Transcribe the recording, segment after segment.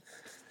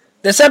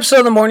This episode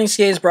of the Morning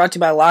Skate is brought to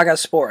you by Laga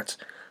Sports.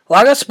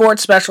 Laga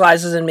Sports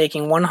specializes in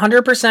making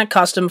 100%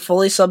 custom,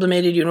 fully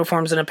sublimated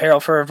uniforms and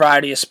apparel for a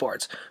variety of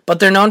sports, but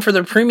they're known for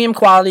their premium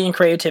quality and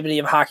creativity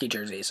of hockey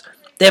jerseys.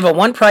 They have a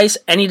one price,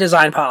 any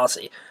design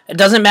policy. It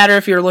doesn't matter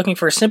if you're looking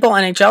for a simple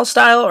NHL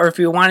style or if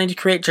you're wanting to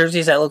create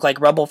jerseys that look like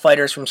Rebel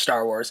fighters from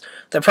Star Wars.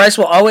 The price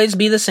will always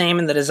be the same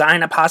and the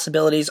design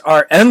possibilities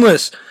are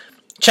endless.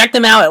 Check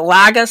them out at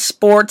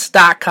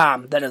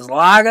lagasports.com. That is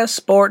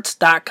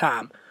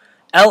lagasports.com.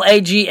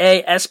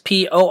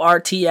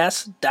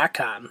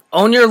 LAGASPORTS.com.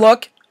 Own your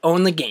look,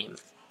 own the game.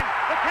 The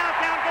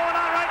countdown going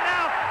on right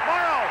now.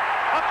 Morrow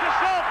up to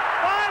Schultz.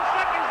 5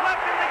 seconds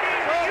left in the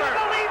game. Do you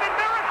believe in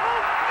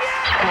miracles?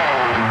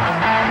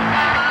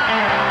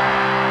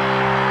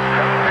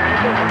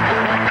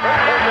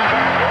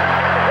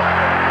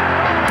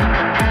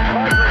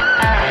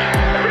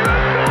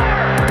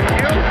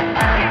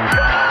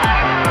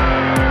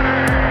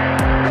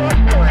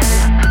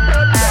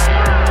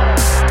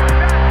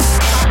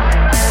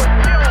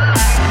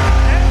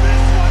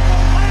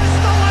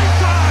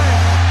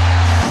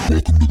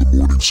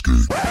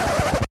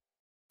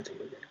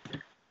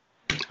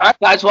 All right,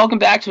 guys, welcome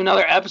back to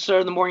another episode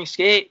of the Morning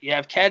Skate. You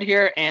have Ked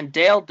here and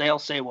Dale. Dale,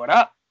 say what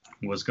up.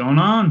 What's going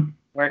on?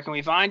 Where can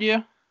we find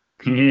you?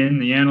 In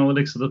the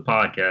analytics of the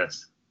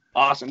podcast.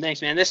 Awesome.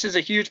 Thanks, man. This is a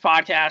huge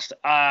podcast.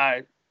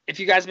 If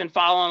you guys have been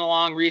following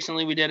along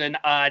recently, we did a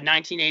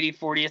 1980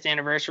 40th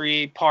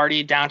anniversary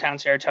party downtown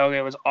Saratoga.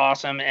 It was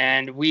awesome.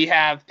 And we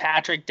have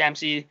Patrick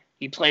Demsey.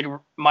 He played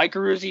Mike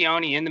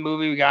Eruzione in the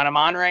movie. We got him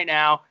on right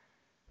now.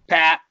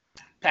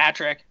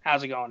 Patrick,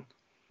 how's it going?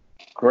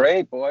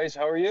 Great, boys.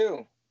 How are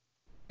you?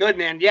 Good,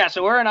 man. Yeah,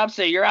 so we're in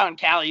upstate. You're out in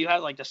Cali. You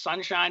have like the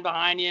sunshine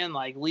behind you, and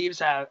like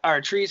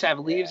trees have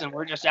leaves, and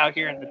we're just out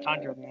here in the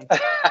tundra, man.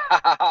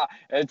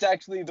 It's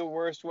actually the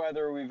worst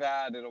weather we've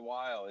had in a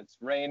while. It's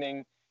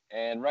raining,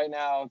 and right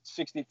now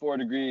 64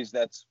 degrees.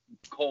 That's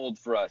cold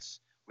for us.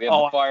 We have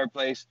the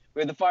fireplace.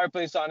 We had the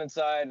fireplace on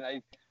inside, and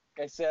like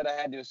I said, I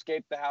had to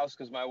escape the house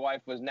because my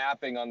wife was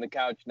napping on the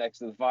couch next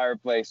to the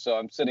fireplace, so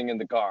I'm sitting in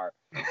the car.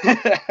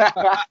 Classic.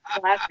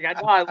 I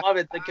know, I love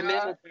it. The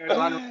commitment there is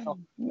unreal.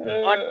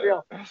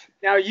 Unreal.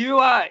 Now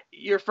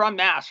you're from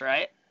Mass,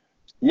 right?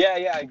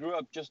 Yeah. I grew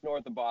up just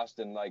north of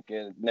Boston, like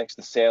next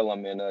to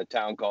Salem, in a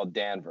town called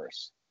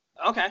Danvers.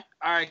 Okay.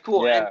 All right.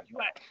 Cool. Yeah.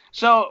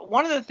 So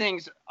one of the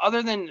things,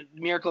 other than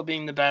Miracle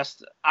being the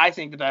best, I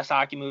think the best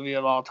hockey movie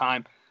of all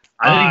time.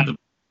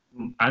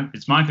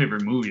 It's my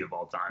favorite movie of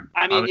all time.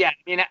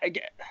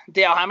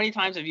 Dale, how many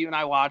times have you and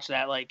I watched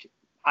that? Like,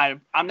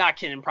 I'm not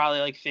kidding, probably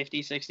like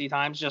 50, 60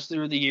 times just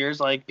through the years,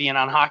 like being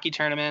on hockey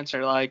tournaments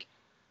or like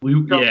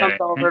comes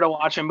over to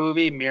watch a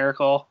movie.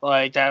 Miracle,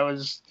 like that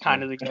was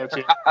kind of the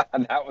go-to.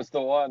 That was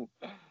the one.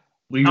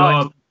 We've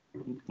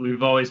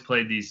always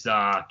played these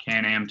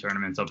Can-Am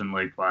tournaments up in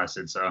Lake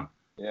Placid, so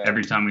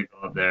every time we go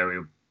up there, we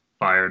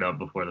fire it up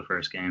before the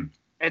first game.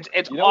 It's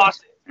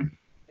awesome.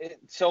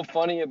 It's so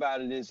funny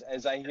about it is,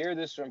 as I hear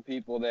this from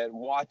people that have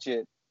watched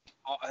it,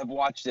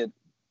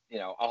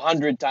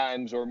 100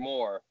 times or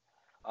more,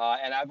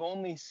 and I've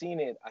only seen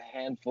it a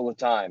handful of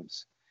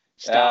times,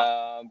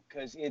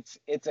 because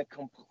it's a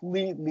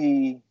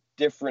completely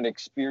different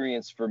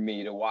experience for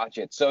me to watch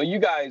it. So you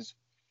guys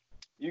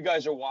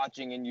are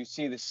watching and you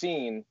see the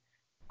scene.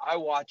 I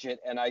watch it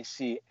and I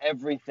see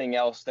everything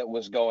else that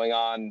was going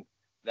on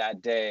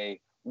that day,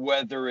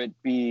 whether it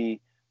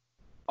be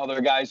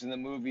other guys in the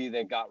movie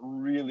that got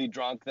really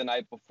drunk the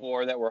night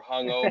before that were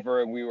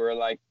hungover and we were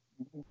like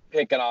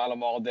picking on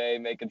them all day,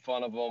 making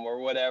fun of them or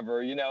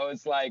whatever.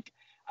 It's like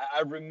I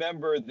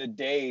remember the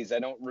days. I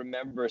don't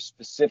remember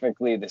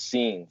specifically the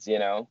scenes,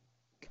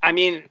 I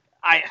mean,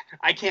 I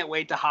can't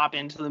wait to hop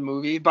into the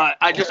movie, but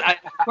I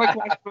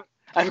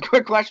have a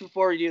quick question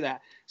before we do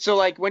that. So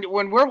like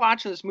when we're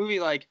watching this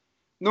movie, like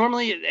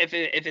normally if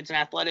it's an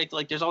athletic,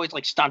 like there's always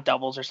like stunt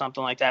doubles or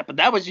something like that, but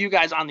that was you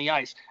guys on the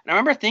ice. And I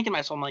remember thinking to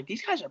myself, I'm like,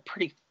 these guys are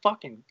pretty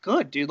fucking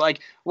good, dude.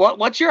 Like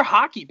what's your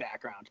hockey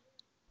background?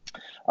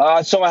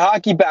 So my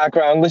hockey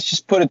background, let's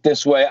just put it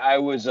this way. I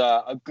was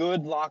a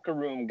good locker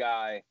room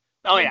guy.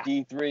 Oh yeah.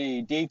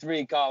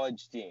 D3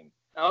 college team.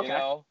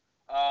 Okay.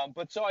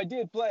 But so I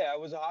did play. I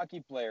was a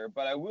hockey player,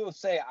 but I will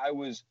say I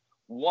was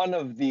one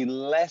of the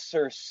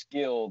lesser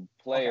skilled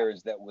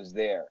players that was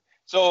there.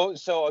 So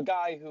a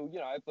guy who,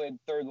 I played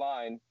third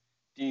line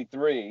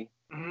D3,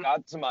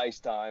 got some ice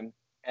time,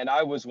 and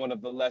I was one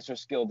of the lesser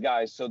skilled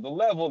guys. So the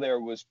level there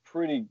was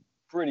pretty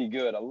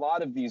good. A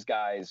lot of these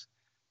guys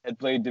had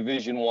played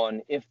Division I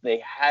if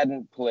they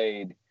hadn't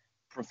played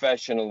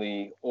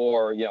professionally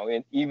or,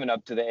 even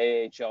up to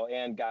the AHL,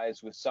 and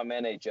guys with some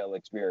NHL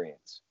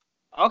experience.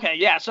 Okay,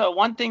 yeah. So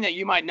one thing that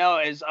you might know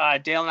is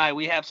Dale and I,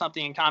 we have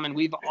something in common.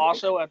 We've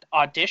also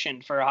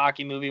auditioned for a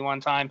hockey movie one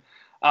time.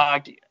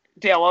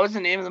 Dale, what was the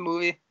name of the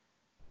movie?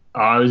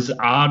 It was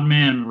Odd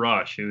Man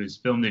Rush. It was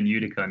filmed in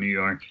Utica, New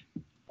York.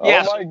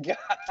 Yes. Oh, my God.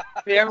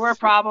 There were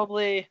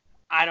probably,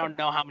 I don't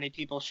know how many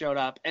people showed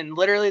up. And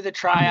literally the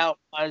tryout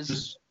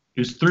was... It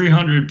was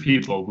 300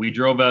 people. We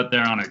drove out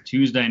there on a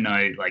Tuesday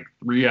night, like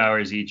 3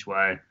 hours each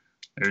way.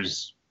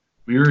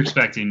 We We were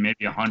expecting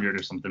maybe 100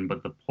 or something,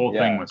 but the whole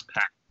thing was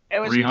packed. It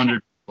was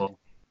 300 people.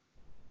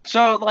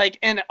 So, like,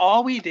 and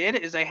all we did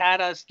is they had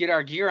us get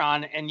our gear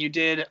on, and you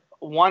did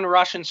one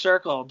Russian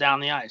circle down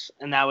the ice,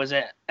 and that was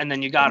it. And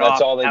then you got off.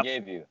 That's all they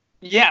gave you.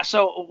 Yeah.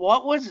 So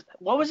what was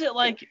it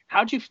like?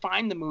 How'd you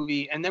find the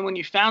movie? And then when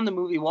you found the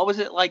movie, what was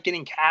it like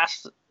getting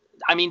cast?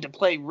 I mean, to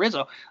play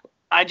Rizzo.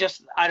 I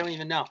don't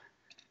even know.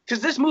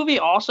 Because this movie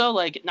also,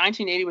 like,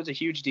 1980 was a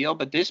huge deal,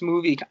 but this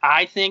movie,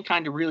 I think,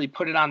 kind of really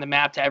put it on the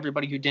map to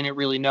everybody who didn't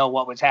really know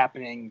what was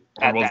happening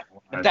at that.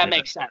 If that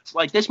makes sense.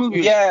 Like, this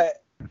movie.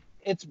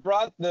 It's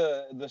brought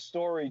the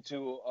story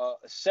to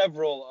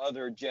several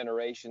other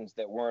generations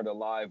that weren't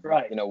alive,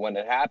 right, when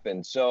it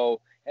happened. So,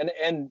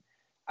 and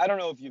I don't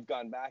know if you've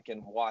gone back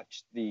and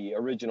watched the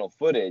original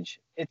footage.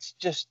 It's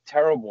just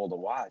terrible to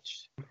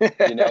watch.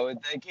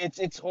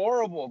 It's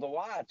horrible to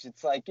watch.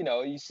 It's like,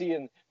 you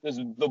see there's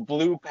the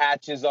blue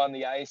patches on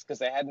the ice because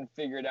they hadn't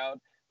figured out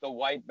the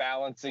white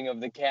balancing of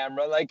the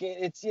camera. Like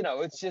it's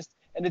just,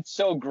 and it's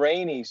so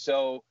grainy.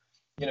 So,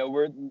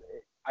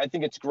 I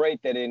think it's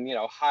great that in,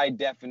 high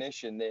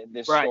definition,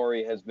 this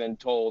story has been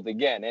told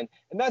again. And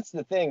that's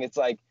the thing. It's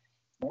like,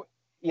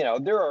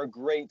 there are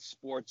great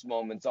sports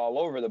moments all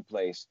over the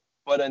place.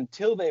 But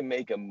until they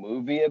make a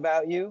movie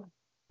about you,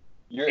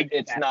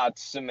 it's not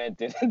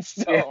cemented in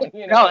stone.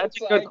 No,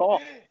 that's a good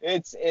call.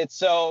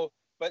 So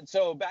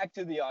back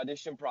to the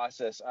audition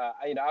process.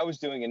 I was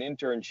doing an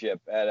internship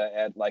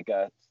at like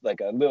a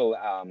little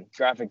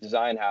graphic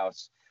design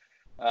house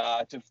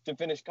to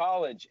finish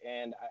college,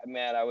 and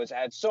man, I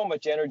had so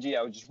much energy.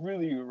 I was just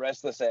really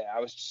restless.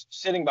 I was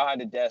sitting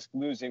behind a desk,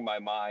 losing my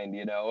mind,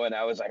 and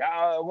I was like,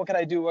 what can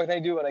I do? What can I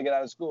do when I get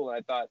out of school? And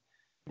I thought,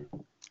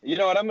 you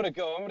know what? I'm gonna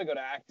go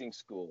to acting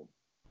school.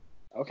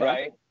 Okay.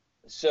 Right.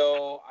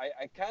 So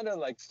I kind of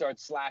like start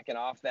slacking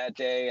off that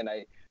day, and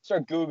I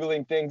start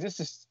Googling things.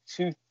 This is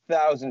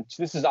 2000.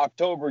 This is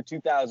October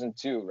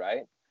 2002,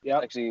 right? Yeah.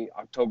 Actually,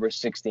 October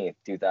 16th,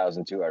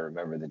 2002. I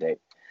remember the date.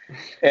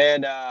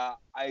 And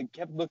I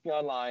kept looking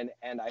online,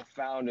 and I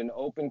found an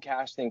open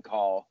casting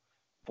call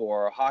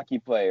for hockey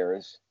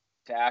players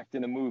to act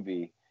in a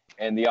movie,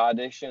 and the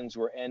auditions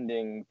were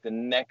ending the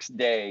next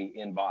day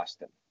in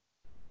Boston.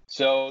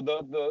 So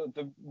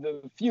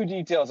the few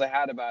details I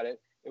had about it,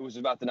 it was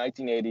about the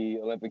 1980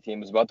 Olympic team.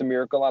 It was about the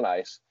Miracle on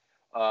Ice.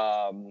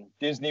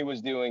 Disney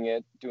was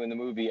doing the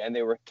movie, and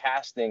they were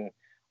casting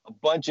a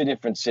bunch of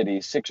different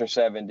cities, 6 or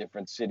 7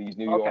 different cities: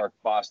 New York,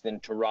 Boston,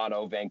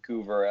 Toronto,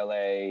 Vancouver,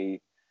 LA,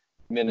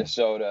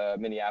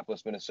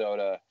 Minneapolis,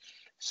 Minnesota.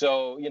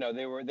 So,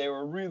 they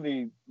were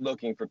really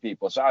looking for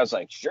people. So I was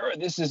like, sure,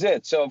 this is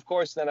it. So of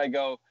course, then I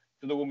go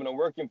to the woman I'm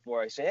working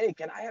for. I say, hey,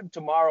 can I have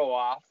tomorrow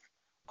off?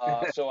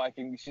 So I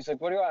can, she's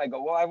like, what do you want? I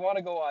go, well, I want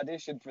to go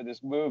audition for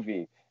this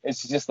movie.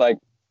 It's just like,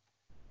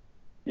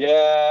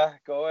 yeah,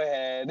 go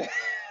ahead.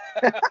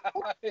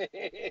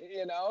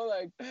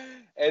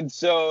 And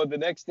so the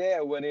next day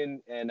I went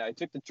in and I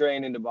took the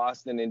train into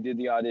Boston and did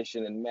the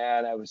audition. And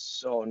man, I was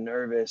so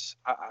nervous.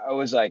 I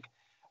was like,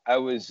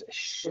 Was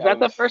that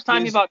the first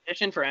time you've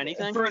auditioned for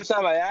anything? First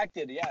time I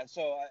acted, yeah.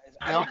 So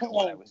I don't know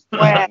what I was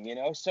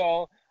doing,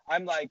 So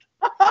I'm like,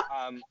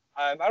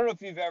 I don't know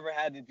if you've ever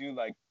had to do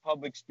like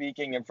public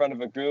speaking in front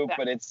of a group,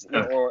 but it's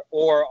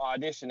or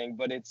auditioning,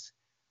 but it's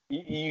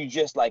you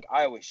just like,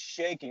 I was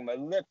shaking, my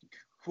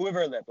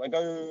quiver lip, like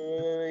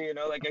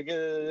like I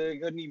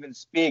couldn't even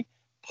speak,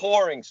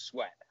 pouring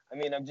sweat. I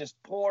mean, I'm just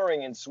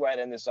pouring in sweat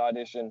in this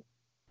audition,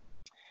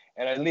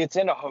 and it's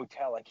in a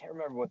hotel. I can't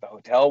remember what the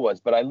hotel was,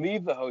 but I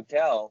leave the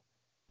hotel,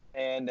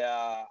 and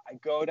I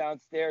go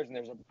downstairs, and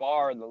there's a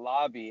bar in the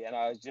lobby, and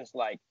I was just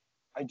like,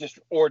 I just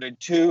ordered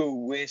 2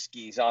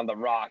 whiskeys on the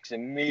rocks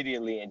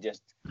immediately and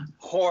just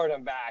poured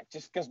them back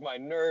just because my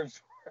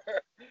nerves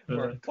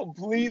were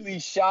completely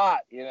shot,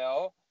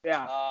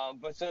 Yeah.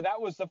 But so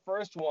that was the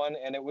first one,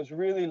 and it was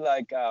really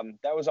like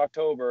that was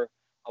October.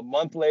 A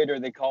month later,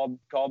 they called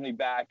me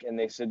back, and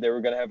they said they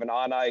were going to have an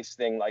on ice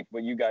thing like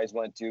what you guys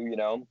went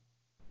to,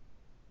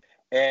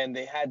 And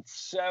they had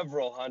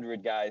several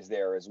hundred guys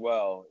there as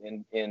well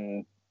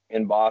in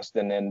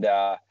Boston, and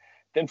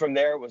then from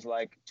there, it was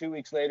like 2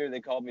 weeks later,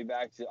 they called me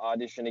back to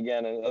audition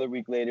again. Another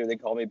week later, they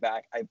called me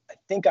back. I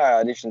think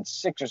I auditioned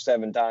 6 or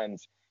 7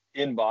 times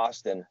in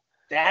Boston.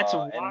 That's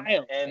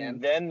wild.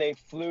 And then they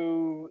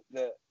flew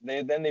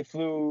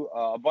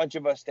a bunch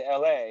of us to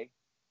LA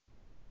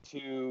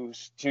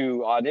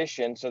to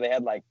audition. So they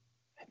had like,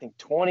 I think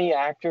 20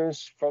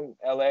 actors from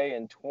LA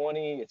and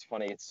 20. It's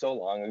funny. It's so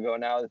long ago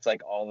now. It's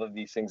like all of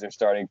these things are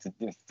starting to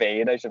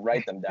fade. I should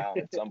write them down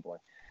at some point.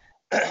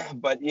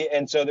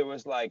 And so there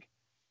was like,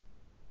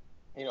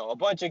 a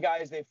bunch of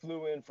guys they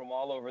flew in from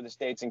all over the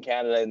States and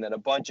Canada, and then a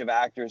bunch of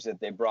actors that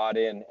they brought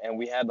in. And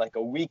we had like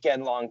a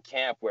weekend-long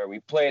camp where we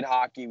played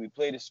hockey, we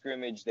played a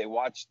scrimmage. They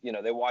watched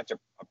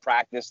a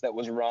practice that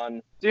was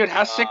run. Dude,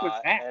 how sick was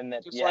that? And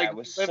then, it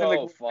was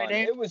so fun.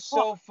 It was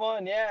so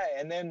fun, yeah.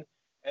 And then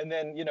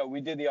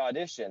we did the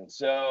audition.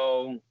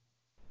 So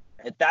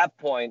at that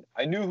point,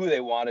 I knew who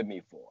they wanted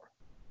me for,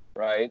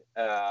 right?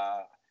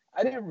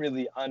 I didn't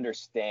really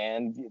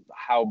understand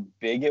how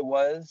big it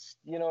was.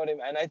 You know what I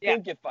mean? And I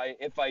think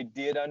if I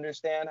did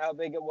understand how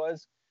big it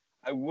was,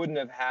 I wouldn't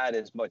have had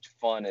as much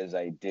fun as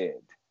I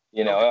did.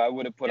 You know, I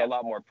would have put a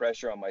lot more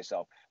pressure on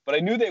myself. But I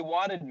knew they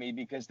wanted me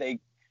because they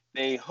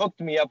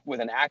hooked me up with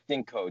an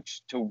acting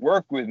coach to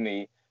work with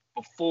me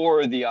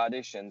before the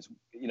auditions,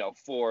 you know,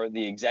 for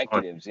the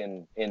executives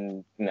in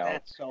you know,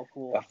 That's so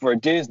cool. for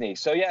Disney.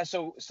 So yeah,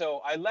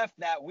 so I left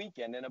that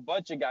weekend and a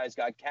bunch of guys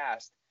got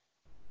cast.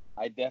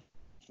 I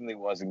definitely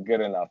wasn't good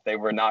enough. They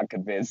were not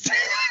convinced.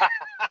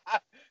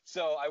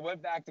 So I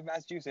went back to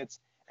Massachusetts,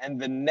 and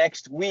the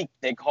next week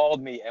they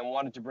called me and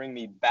wanted to bring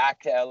me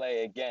back to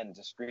LA again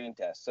to screen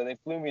test. So they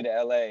flew me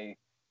to LA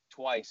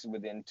twice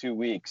within 2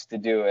 weeks to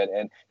do it.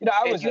 And you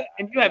know,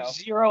 you have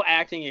zero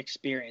acting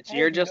experience.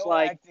 You're just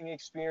like acting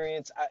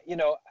experience. You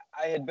know,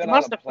 I had been it on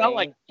must a have felt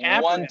plane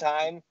like one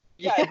time.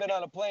 Yeah. I'd been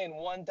on a plane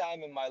one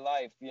time in my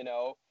life. You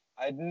know,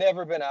 I'd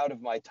never been out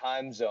of my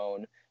time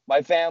zone.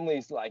 My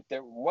family's like, they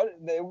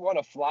want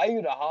to fly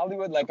you to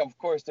Hollywood. Like, of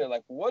course, they're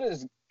like, what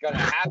is gonna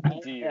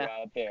happen to you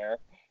out there?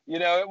 You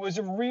know, it was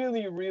a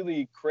really,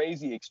 really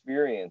crazy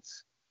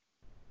experience.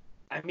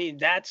 I mean,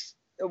 that's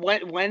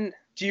when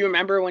do you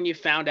remember when you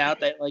found out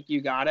that like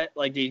you got it,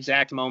 like the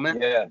exact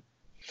moment? Yeah,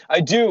 I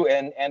do,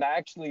 and I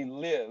actually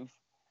live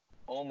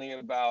only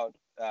about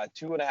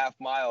 2.5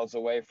 miles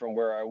away from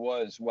where I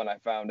was when I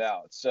found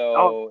out.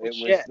 So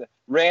was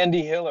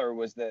Randy Hiller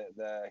was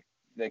the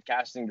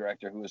casting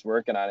director who was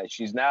working on it.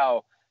 She's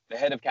now the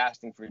head of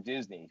casting for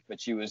Disney,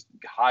 but she was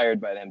hired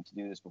by them to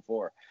do this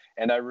before.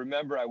 And I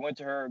remember I went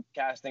to her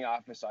casting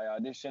office. I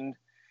auditioned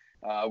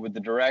with the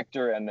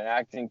director and the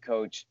acting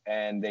coach,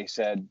 and they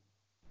said,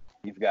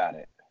 "You've got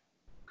it."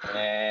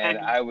 And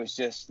I was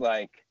just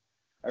like,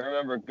 I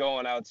remember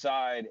going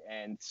outside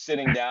and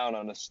sitting down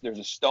on there's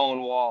a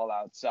stone wall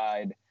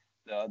outside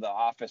the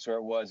office where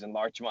it was in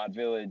Larchmont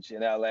Village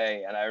in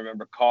LA. And I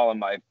remember calling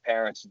my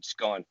parents and just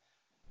going,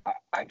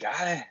 I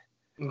got it.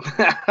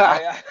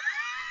 I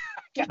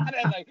got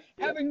it. Like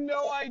having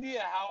no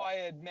idea how I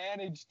had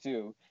managed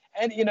to.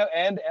 And, you know,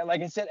 and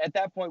like I said, at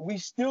that point, we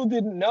still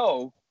didn't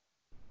know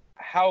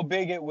how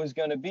big it was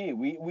going to be.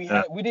 We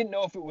didn't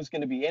know if it was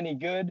going to be any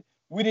good.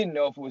 We didn't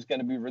know if it was going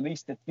to be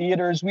released to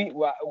theaters.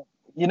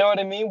 You know what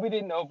I mean? We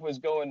didn't know if it was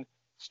going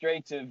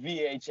straight to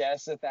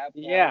VHS at that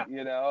point. Yeah.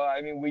 You know,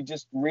 I mean, we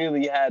just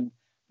really had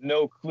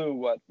no clue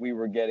what we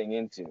were getting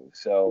into.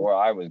 So, or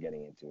I was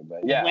getting into.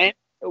 But yeah.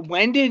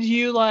 When did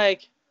you know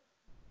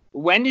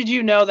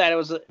that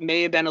it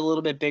may have been a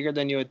little bit bigger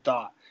than you had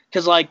thought?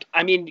 Because, like,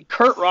 I mean,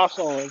 Kurt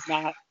Russell is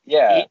not.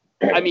 Yeah.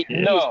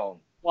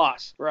 No.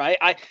 Plus, right?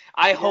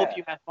 I hope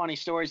you have funny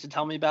stories to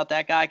tell me about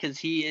that guy because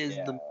he is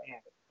the man.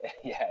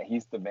 Yeah,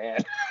 he's the man.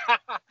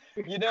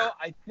 You know,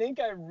 I think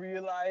I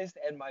realized,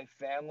 and my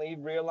family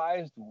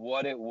realized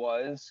what it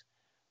was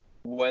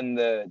when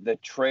the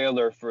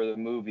trailer for the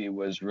movie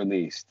was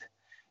released.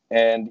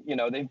 And, you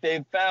know,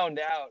 they found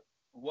out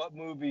what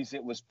movies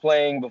it was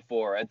playing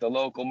before at the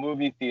local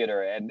movie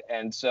theater.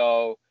 And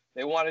so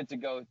they wanted to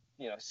go,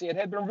 you know, see it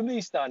had been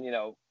released on, you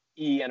know,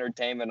 E!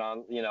 Entertainment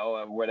on, you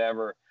know,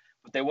 whatever.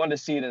 But they wanted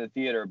to see it in the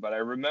theater. But I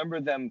remember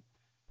the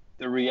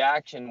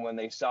reaction when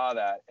they saw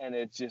that. And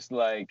it's just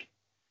like,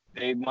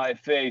 my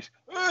face,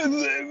 I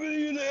live in the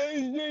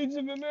United States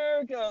of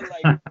America,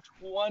 like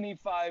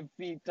 25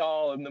 feet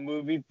tall in the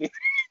movie theater.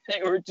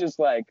 They were just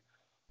like,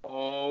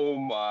 oh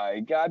my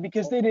God,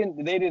 because they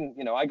didn't,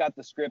 you know, I got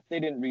the script. They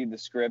didn't read the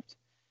script.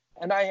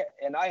 And I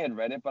had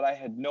read it, but I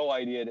had no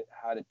idea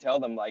how to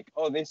tell them, like,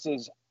 oh, this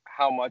is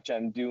how much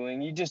I'm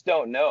doing. You just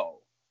don't know.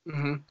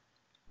 Mm-hmm.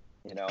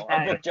 You know,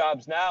 I book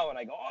jobs now and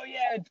I go, oh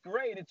yeah, it's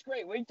great.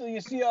 Wait till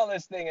you see all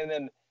this thing. And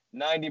then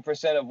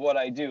 90% of what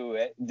I do,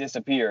 it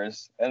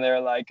disappears. And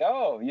they're like,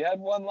 oh, you had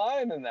one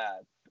line in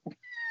that.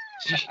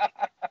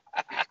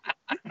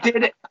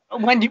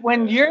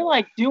 When you're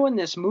like doing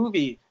this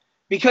movie,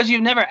 because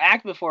you've never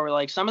acted before,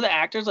 like some of the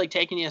actors like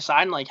taking you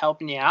aside and like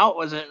helping you out,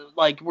 was it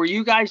like, were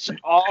you guys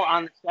all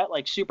on the set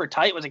like super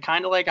tight? Was it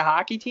kind of like a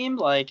hockey team?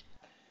 Like,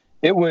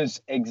 it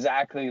was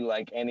exactly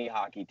like any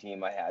hockey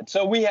team I had.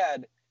 So we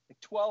had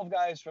 12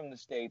 guys from the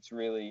States,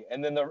 really,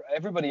 and then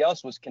everybody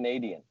else was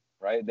Canadian,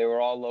 right? They were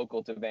all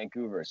local to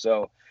Vancouver.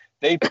 So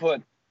they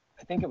put,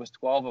 I think it was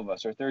 12 of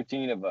us or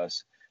 13 of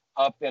us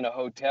up in a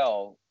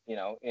hotel,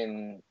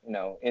 in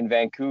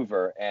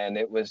Vancouver. And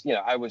it was,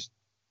 I was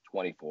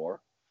 24.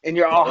 And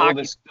you're all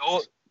hockey.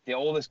 The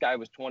oldest guy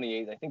was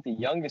 28. I think the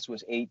youngest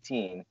was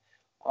 18.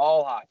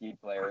 All hockey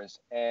players.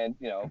 And,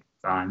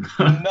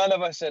 none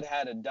of us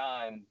had a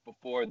dime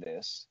before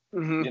this,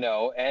 mm-hmm.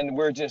 And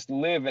we're just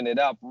living it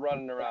up,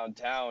 running around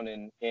town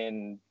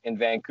in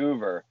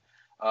Vancouver.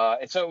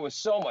 And so it was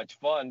so much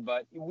fun.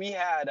 But we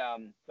had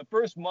the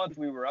first month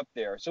we were up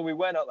there. So we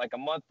went out like a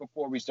month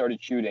before we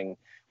started shooting.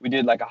 We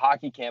did like a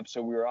hockey camp.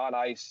 So we were on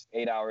ice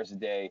 8 hours a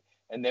day.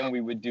 And then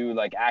we would do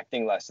like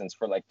acting lessons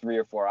for like 3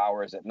 or 4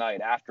 hours at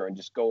night after and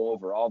just go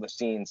over all the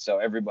scenes so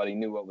everybody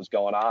knew what was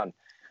going on.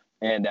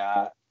 And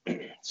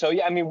so,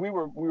 yeah, I mean, we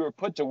were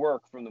put to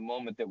work from the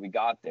moment that we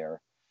got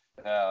there.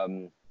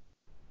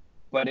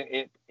 But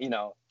it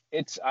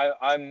It's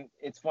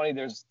funny.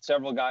 There's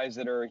several guys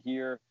that are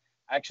here.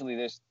 Actually,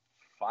 there's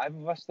 5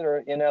 of us that are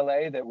in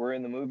LA that were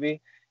in the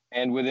movie,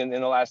 and in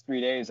the last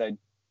 3 days, I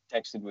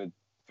texted with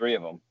 3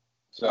 of them.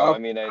 So I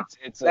mean,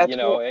 it's you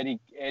know, cool.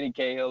 Eddie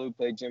Cahill, who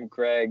played Jim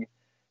Craig,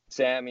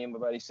 Sammy, my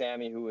buddy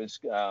Sammy, who was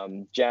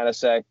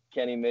Janicek,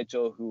 Kenny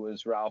Mitchell, who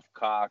was Ralph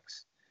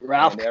Cox,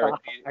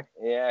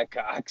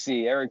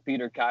 Coxie, Eric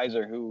Peter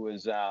Kaiser, who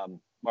was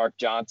Mark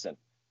Johnson.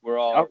 We're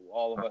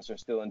all of us are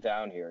still in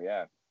town here.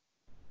 Yeah.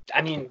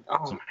 I mean,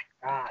 oh my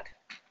God.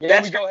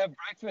 Yeah, we go have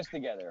breakfast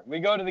together. We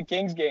go to the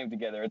Kings game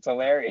together. It's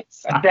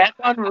hilarious. That's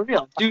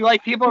unreal. Do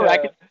like people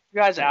recognize you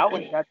guys out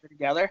when you guys are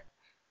together?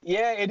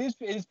 Yeah, it is.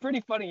 It's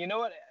pretty funny. You know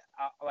what?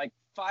 Like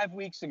 5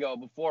 weeks ago,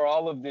 before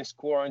all of this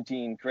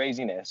quarantine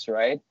craziness,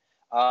 right?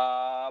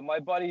 My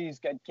buddy's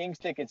got Kings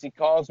tickets. He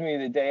calls me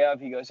the day of.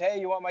 He goes, "Hey,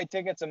 you want my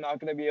tickets? I'm not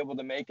going to be able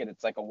to make it.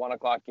 It's like a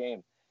 1:00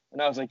 game."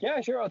 And I was like,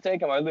 "Yeah, sure, I'll take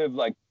them." I live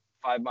like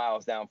 5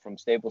 miles down from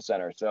Staples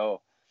Center,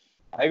 so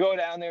I go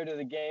down there to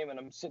the game, and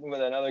I'm sitting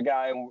with another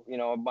guy, and you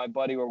know, my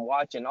buddy, we're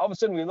watching. All of a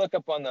sudden, we look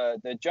up on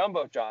the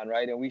jumbotron,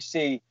 right, and we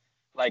see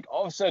like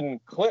all of a sudden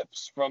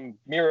clips from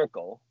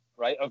Miracle,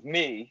 right, of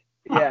me.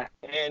 Yeah.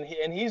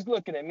 And he's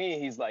looking at me.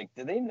 He's like,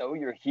 "Do they know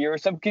you're here or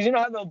something?" Because you know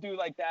how they'll do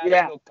like that.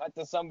 Yeah. They'll cut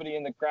to somebody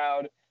in the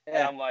crowd, and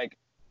I'm like,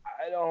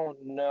 I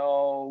don't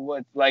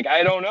know,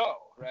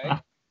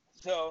 right?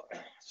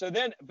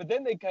 But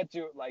then they cut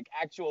to like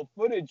actual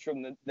footage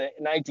from the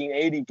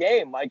 1980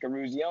 game, Mike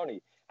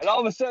Eruzione. And all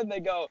of a sudden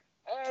they go,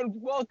 "And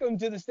welcome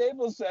to the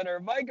Staples Center,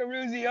 Mike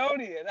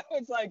Eruzione." And I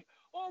was like,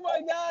 "Oh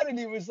my God!" And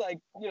he was like,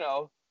 you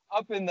know,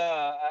 up in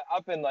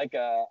like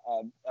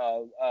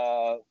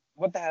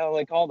what the hell do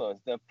they call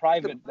those? The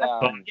private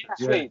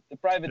suite, the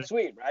private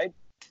suite, right?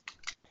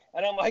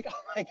 And I'm like,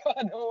 "Oh my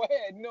God, no way!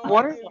 I had no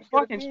what idea are the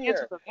fucking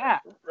chances of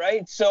that?"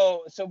 Right?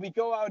 So we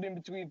go out in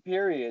between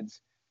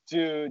periods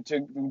to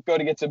go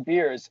to get some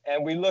beers,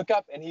 and we look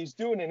up, and he's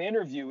doing an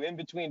interview in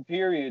between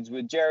periods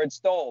with Jared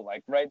Stoll,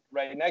 like right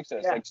next to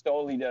us. Like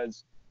Stoll,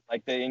 does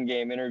like the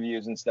in-game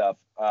interviews and stuff.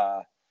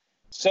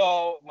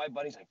 So my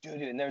buddy's like,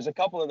 "Dude," and there's a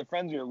couple of the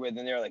friends we were with,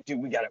 and they're like, "Dude,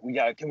 we got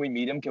it. Can we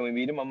meet him?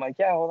 I'm like,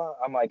 "Yeah, hold on."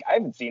 I'm like, "I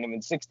haven't seen him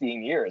in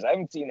 16 years. I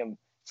haven't seen him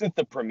since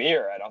the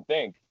premiere, I don't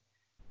think."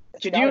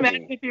 Could you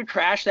imagine if you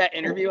crashed that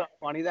interview? How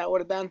funny that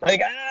would have been.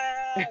 Like,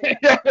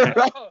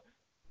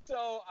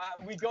 So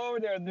we go over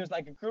there, and there's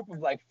like a group of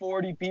like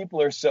 40 people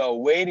or so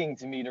waiting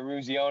to meet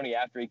Eruzione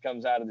after he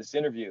comes out of this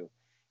interview.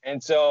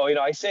 And so, you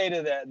know, I say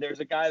there's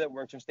a guy that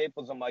works for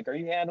Staples. I'm like, "Are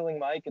you handling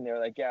Mike?" And they're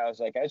like, "Yeah." I was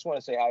like, "I just want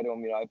to say hi to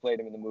him. You know, I played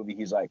him in the movie."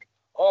 He's like,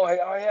 oh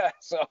yeah.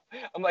 So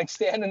I'm like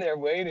standing there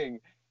waiting.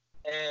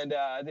 And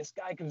this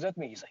guy comes up to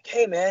me. He's like,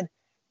 "Hey, man,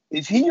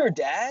 is he your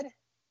dad?"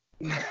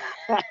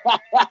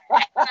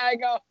 I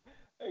go,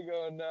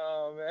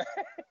 "No, man."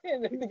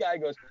 And then the guy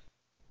goes,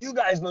 "You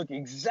guys look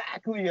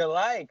exactly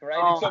alike,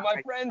 right?" And so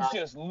my friends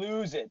just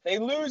lose it. They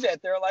lose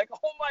it. They're like,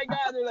 "Oh my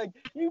God!" They're like,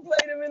 "You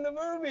played him in the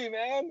movie,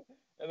 man!"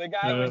 And the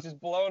guy was just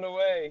blown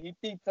away.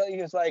 He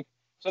was like,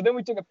 so then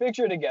we took a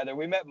picture together.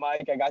 We met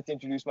Mike. I got to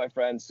introduce my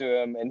friends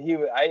to him, and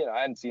I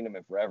hadn't seen him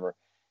in forever.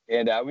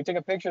 And we took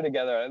a picture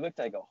together. I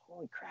looked, I go,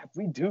 "Holy crap,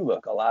 we do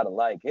look a lot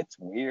alike." It's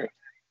weird.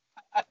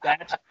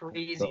 That's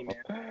crazy,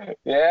 man.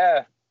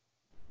 Yeah.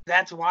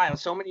 That's wild.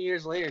 So many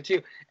years later,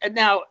 too. And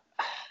now,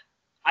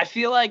 I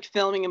feel like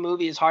filming a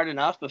movie is hard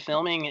enough, but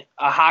filming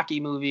a hockey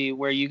movie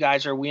where you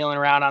guys are wheeling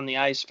around on the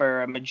ice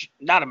for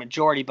not a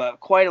majority, but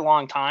quite a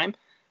long time.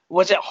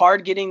 Was it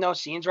hard getting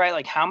those scenes right?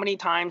 Like, how many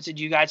times did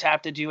you guys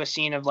have to do a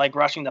scene of like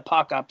rushing the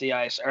puck up the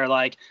ice or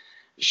like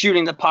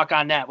shooting the puck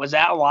on net? Was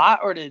that a lot,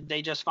 or did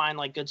they just find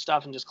like good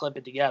stuff and just clip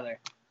it together?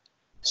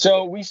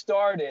 So we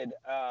started,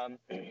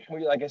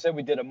 like I said,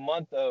 we did a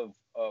month of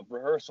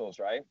rehearsals,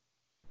 right?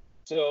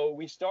 So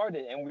we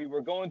started, and we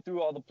were going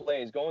through all the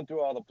plays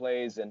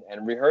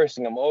and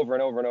rehearsing them over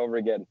and over and over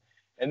again.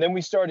 And then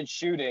we started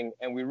shooting,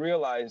 and we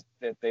realized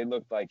that they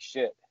looked like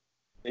shit.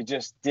 They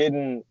just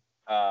didn't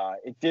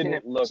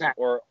look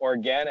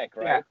organic,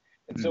 right? Yeah.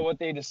 And so what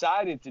they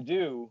decided to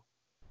do,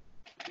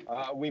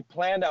 we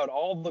planned out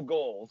all the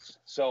goals.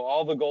 So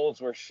all the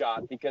goals were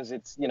shot because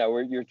it's, you know,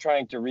 you're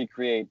trying to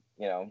recreate,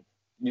 you know,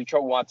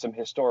 want some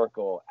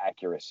historical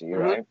accuracy,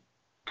 right?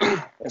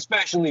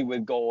 Especially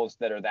with goals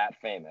that are that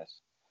famous.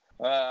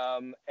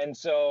 And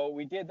so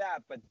we did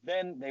that, but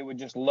then they would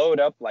just load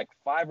up like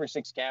 5 or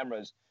 6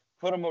 cameras,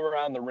 put them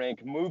around the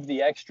rink, move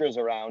the extras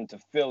around to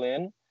fill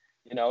in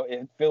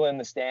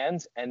the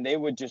stands, and they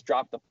would just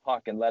drop the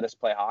puck and let us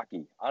play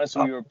hockey.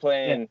 Honestly, we were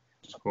playing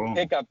a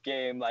pickup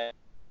game like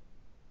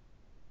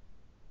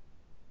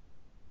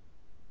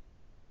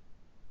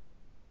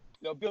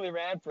Billy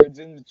Ranford's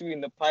in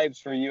between the pipes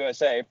for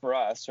USA for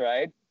us,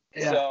 right?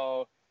 Yeah.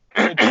 So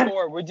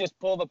we'd just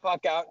pull the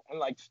puck out and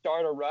like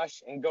start a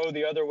rush and go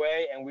the other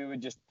way, and we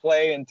would just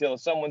play until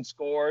someone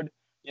scored.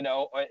 You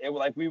know,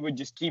 we would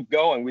just keep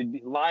going. We'd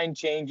be line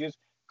changes.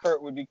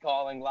 Kurt would be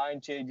calling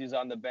line changes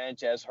on the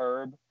bench as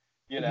Herb,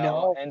 you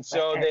know. And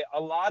so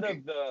a lot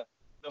of the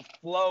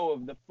flow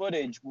of the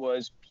footage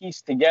was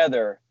pieced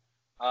together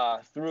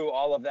through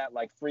all of that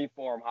like free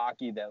form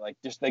hockey, that like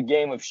just the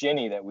game of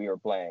shinny that we were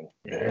playing.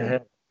 Yeah.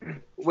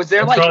 Was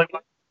there That's like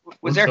probably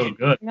was there so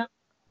good.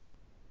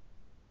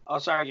 Oh,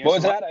 sorry. What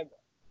was that?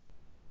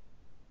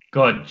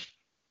 Good.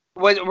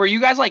 Were you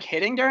guys like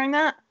hitting during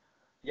that?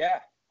 Yeah.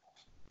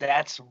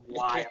 That's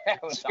wild. Yeah, it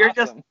was You're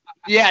awesome.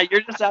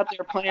 you're just out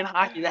there playing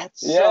hockey.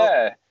 That's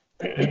yeah.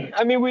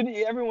 I mean,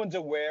 everyone's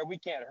aware we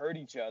can't hurt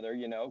each other,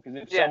 you know,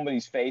 because if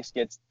somebody's face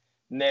gets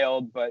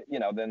nailed, but you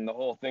know, then the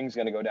whole thing's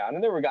gonna go down.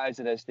 And there were guys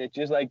that had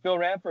stitches. Like Bill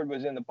Ranford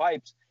was in the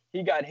pipes.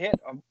 He got hit,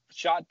 a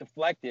shot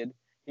deflected.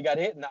 He got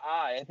hit in the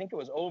eye. I think it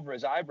was over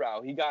his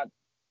eyebrow. He got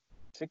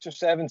 6 or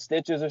 7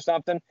 stitches or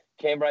something.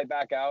 Came right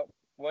back out.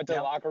 Went to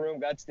the locker room,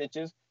 got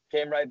stitches.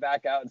 Came right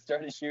back out and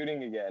started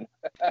shooting again.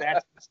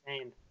 That's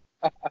insane.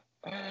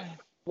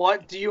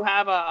 What do you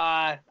have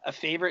a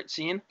favorite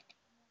scene?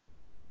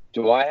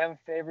 Do I have a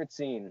favorite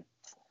scene?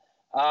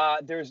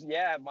 Probably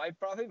my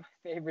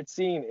favorite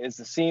scene is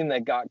the scene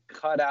that got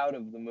cut out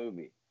of the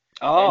movie.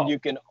 Oh. And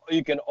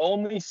you can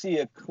only see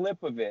a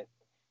clip of it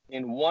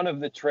in one of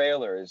the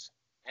trailers,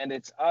 and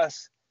it's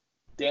us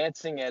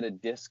dancing at a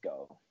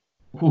disco.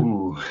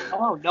 Ooh.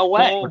 Oh, no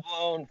way.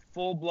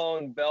 Full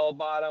blown bell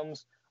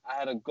bottoms. I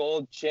had a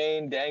gold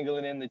chain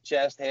dangling in the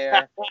chest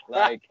hair,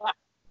 like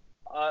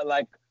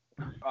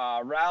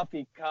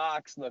Ralphie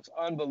Cox looks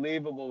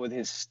unbelievable with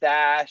his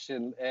stash,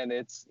 and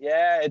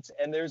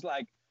there's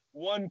like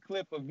one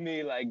clip of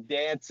me like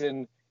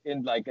dancing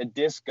in like a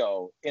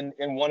disco in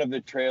one of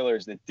the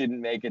trailers that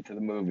didn't make it to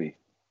the movie.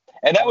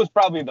 And that was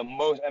probably the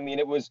most, I mean,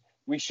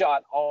 we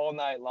shot all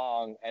night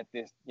long at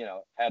this, you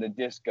know, at a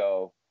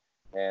disco,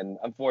 and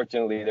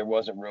unfortunately there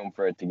wasn't room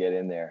for it to get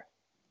in there.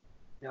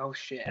 No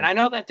shit. And I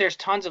know that there's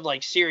tons of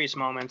like serious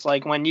moments,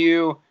 like when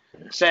you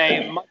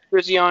say Mike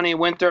Eruzione,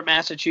 Winthrop,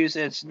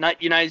 Massachusetts,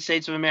 United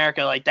States of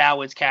America, like that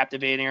was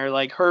captivating. Or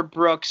like Herb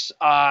Brooks,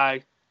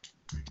 the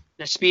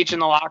speech in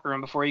the locker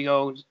room before you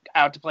go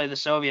out to play the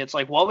Soviets.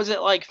 Like, what was it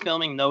like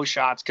filming those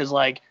shots? Because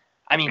like,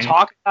 I mean,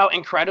 talk about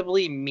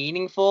incredibly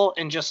meaningful,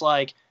 and just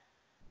like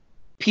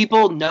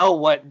people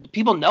know it,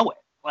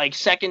 like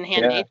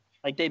secondhand nature.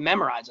 Like they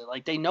memorize it,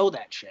 like they know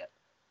that shit.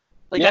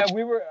 Like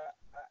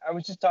I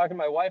was just talking to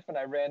my wife, and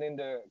I ran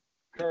into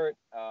Kurt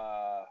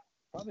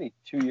probably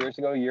 2 years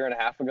ago, a year and a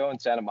half ago in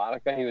Santa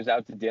Monica. He was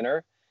out to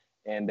dinner,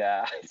 and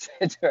I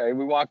said to her,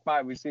 we walked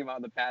by, we see him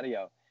on the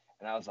patio,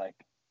 and I was like,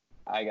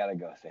 I gotta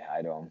go say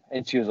hi to him.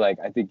 And she was like,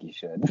 I think you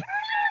should.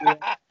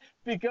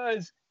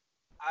 Because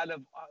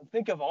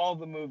think of all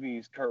the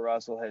movies Kurt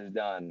Russell has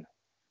done,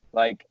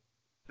 like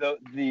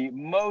the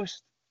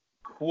most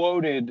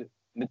quoted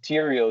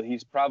material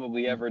he's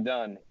probably ever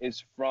done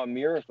is from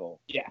Miracle.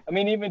 Yeah. I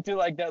mean, even to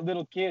like that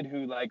little kid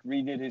who like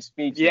redid his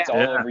speech. It's all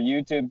over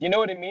YouTube. You know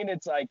what I mean?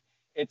 It's like,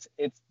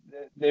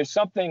 there's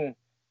something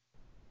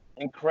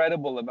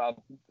incredible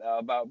about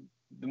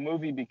the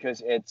movie,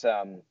 because it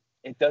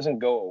doesn't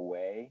go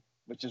away,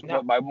 which is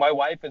what my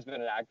wife has been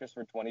an actress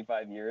for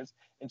 25 years.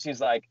 And she's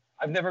like,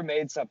 I've never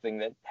made something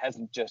that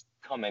hasn't just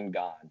come and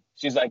gone.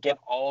 She's like, it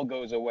all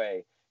goes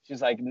away.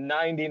 She's like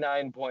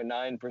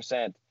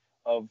 99.9%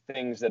 of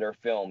things that are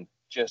filmed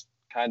just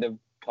kind of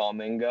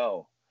come and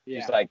go.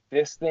 She's like,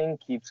 this thing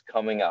keeps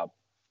coming up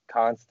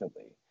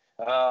constantly.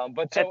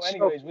 But so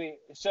anyways,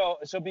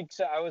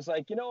 I was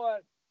like, you know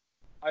what?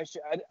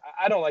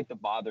 I don't like to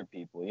bother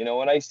people. You know,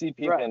 when I see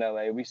people in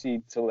LA, we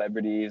see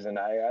celebrities, and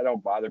I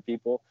don't bother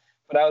people.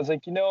 But I was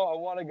like, you know, I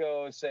want to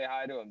go say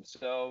hi to them.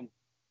 So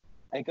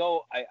I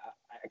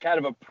kind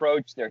of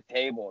approach their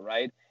table,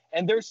 right?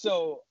 And they're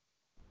so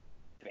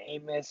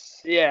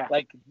famous. Yeah.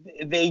 Like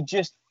they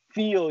just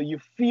you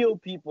feel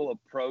people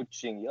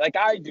approaching you, like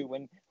I do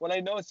when I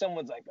know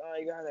someone's like, oh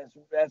my God,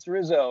 that's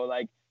Rizzo.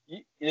 Like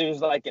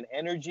there's like an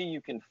energy you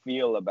can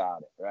feel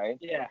about it, right?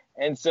 Yeah.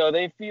 And so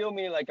they feel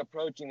me like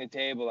approaching the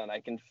table, and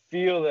I can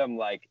feel them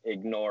like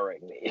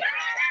ignoring me.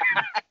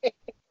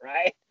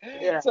 Right?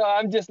 Yeah. So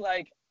I'm just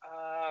like,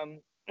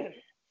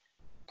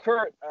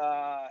 Kurt,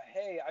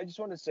 hey, I just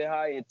want to say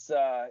hi. It's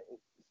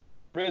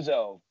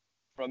Rizzo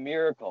from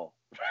Miracle.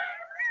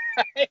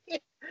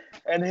 Right?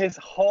 And his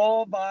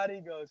whole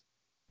body goes,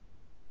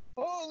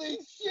 holy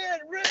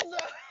shit, Rizzo!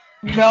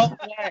 No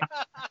way.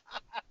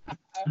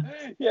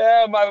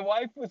 Yeah, my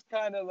wife was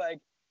kind of like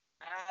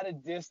at a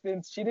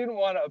distance. She didn't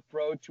want to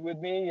approach with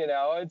me, you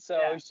know, and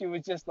so she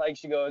was just like,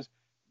 she goes,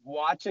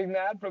 watching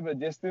that from a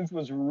distance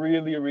was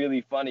really,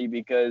 really funny,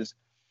 because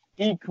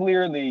he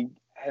clearly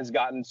has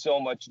gotten so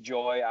much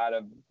joy out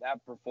of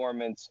that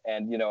performance,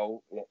 and, you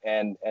know,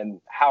 and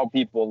how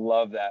people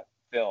love that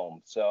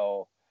film.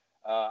 So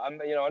I'm,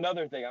 you know,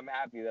 another thing, I'm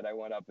happy that I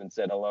went up and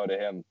said hello to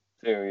him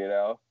too, you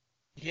know?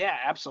 Yeah,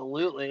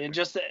 absolutely. And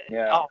just,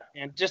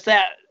 just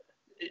that,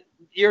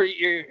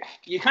 you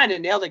kind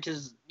of nailed it,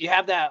 because you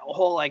have that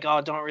whole, like,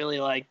 oh,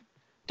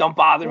 don't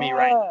bother me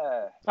right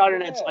now.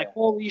 And it's like,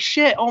 holy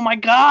shit, oh my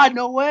God,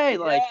 no way.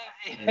 Like,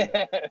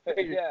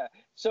 yeah.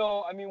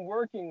 So, I mean,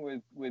 working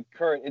with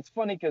Kurt, it's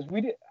funny because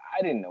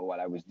I didn't know what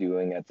I was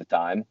doing at the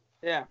time.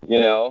 Yeah.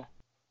 You know?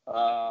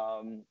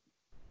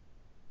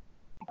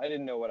 I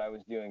didn't know what I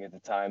was doing at the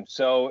time.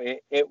 So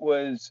it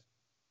was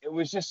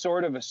just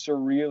sort of a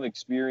surreal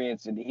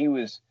experience, and he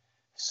was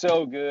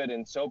so good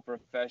and so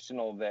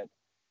professional that,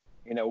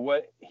 you know,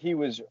 what he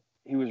was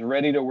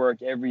ready to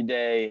work every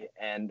day,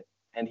 and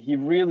he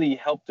really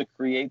helped to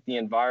create the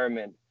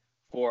environment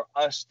for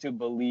us to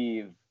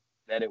believe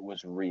that it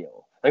was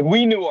real. Like,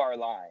 we knew our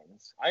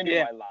lines. I knew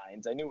my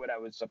lines. I knew what I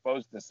was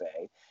supposed to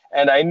say,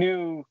 and I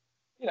knew,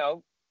 you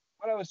know,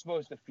 what I was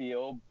supposed to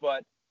feel.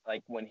 But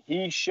like, when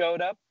he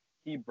showed up,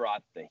 he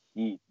brought the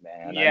heat,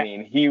 man. Yeah. I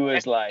mean, he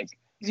was like,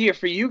 easier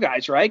for you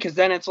guys, right? Because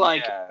then it's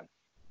like,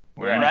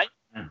 right?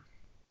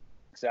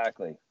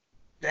 Exactly.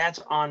 That's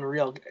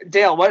unreal.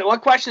 Dale,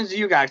 what questions do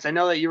you guys? I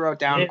know that you wrote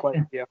down quite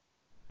a few.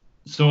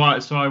 So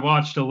I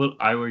watched a little.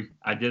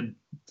 I did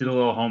a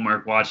little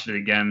homework. Watched it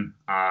again.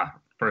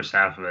 First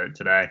half of it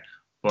today.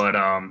 But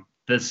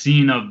the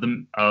scene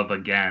of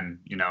again,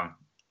 you know,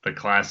 the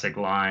classic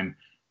line.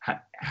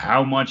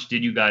 How much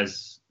did you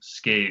guys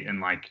skate,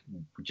 and like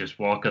just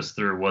walk us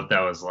through what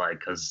that was like?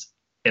 Because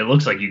it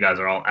looks like you guys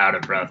are all out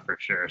of breath for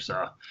sure.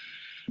 So.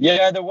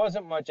 Yeah, there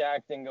wasn't much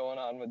acting going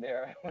on with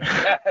there.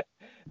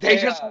 They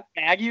just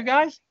bag you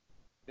guys?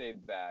 They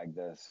bagged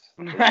us.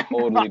 They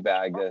totally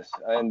bagged us.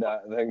 And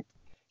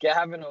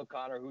Gavin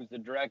O'Connor, who's the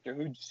director,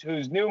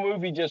 whose new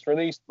movie just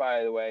released,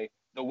 by the way,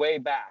 The Way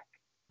Back.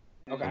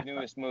 His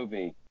newest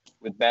movie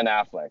with Ben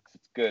Affleck.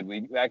 It's good.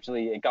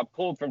 It got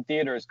pulled from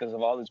theaters because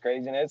of all this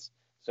craziness,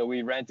 so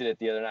we rented it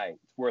the other night.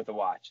 It's worth a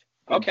watch.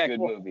 Good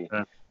movie.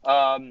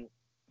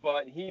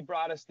 But he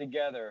brought us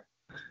together,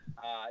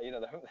 you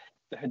know,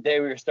 the day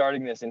we were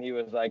starting this, and he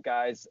was like,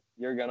 guys,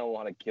 you're going to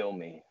want to kill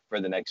me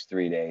for the next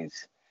 3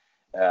 days.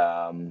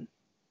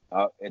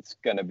 It's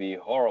going to be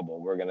horrible.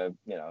 We're going to,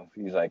 you know,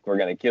 he's like, we're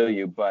going to kill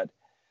you. But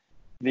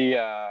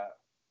I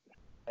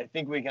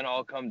think we can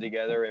all come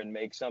together and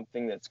make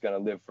something that's going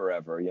to live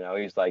forever. You know,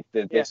 he's like,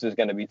 this is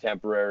going to be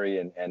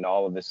temporary, and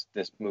all of this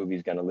movie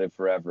is going to live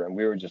forever. And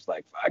we were just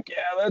like, fuck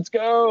yeah, let's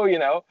go, you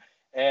know.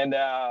 And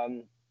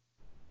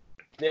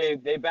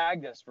they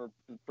bagged us for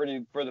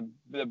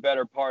the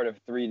better part of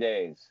 3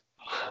 days,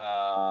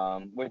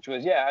 which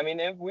was, I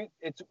mean,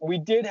 we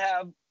did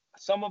have,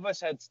 some of us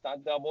had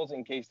stunt doubles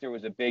in case there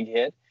was a big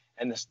hit,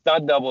 and the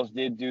stunt doubles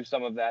did do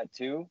some of that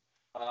too.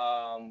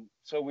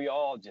 So we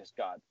all just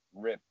got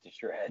ripped to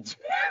shreds.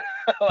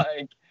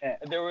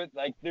 There were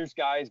there's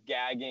guys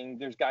gagging,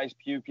 there's guys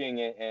puking,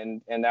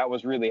 and that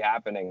was really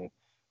happening.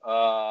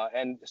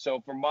 And so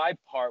for my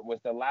part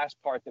was the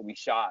last part that we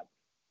shot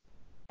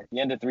at the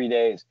end of 3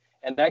 days.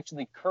 And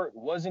actually, Kurt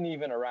wasn't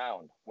even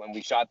around when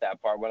we shot that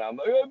part. When I'm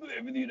like, I believe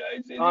in the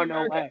United States of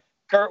America. No way.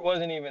 Kurt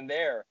wasn't even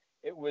there.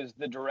 It was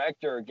the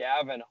director,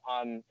 Gavin,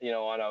 on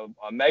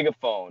a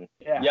megaphone,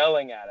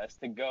 yelling at us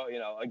to go, you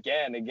know,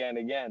 again.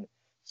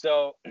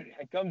 So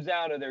it comes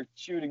down to they're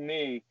shooting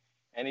me,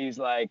 and he's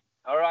like,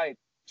 all right,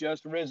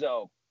 just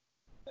Rizzo.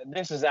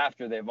 This is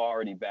after they've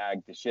already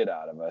bagged the shit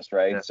out of us,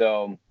 right? Yeah.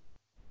 So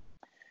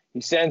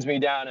he sends me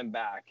down and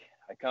back.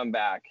 I come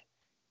back.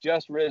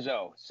 Just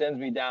Rizzo sends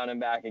me down and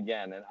back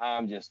again, and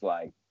I'm just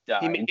like,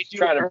 he's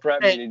trying to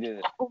prep me to do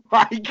this. Oh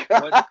my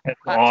God. That's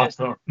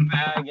awesome. Just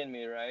bagging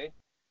me, right?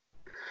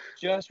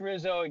 Just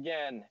Rizzo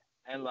again,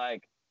 and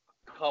like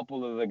a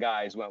couple of the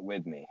guys went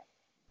with me.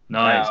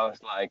 Nice. And I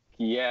was like,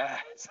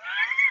 yes.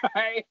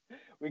 Right?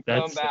 We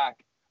come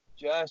back.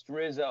 Just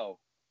Rizzo.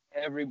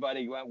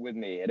 Everybody went with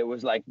me, and it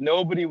was like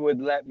nobody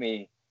would let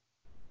me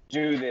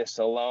do this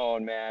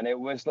alone, man. It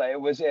was like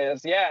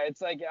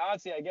it's like,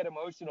 honestly, I get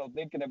emotional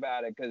thinking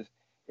about it, because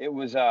it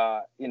was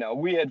you know,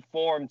 we had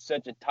formed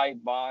such a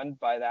tight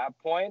bond by that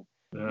point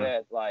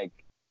that, like,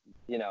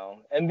 you know,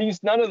 and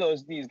none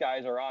of these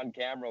guys are on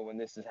camera when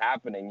this is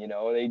happening, you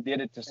know. They did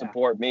it to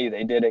support me.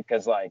 They did it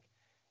because, like,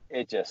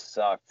 it just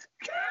sucked.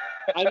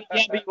 I mean,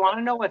 yeah, but you want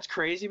to know what's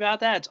crazy about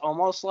that? It's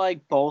almost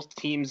like both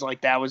teams,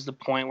 like, that was the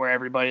point where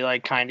everybody,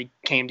 like, kind of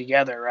came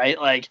together, right?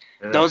 Like,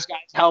 those guys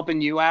helping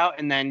you out,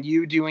 and then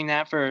you doing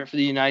that for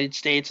the United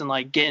States, and,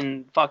 like,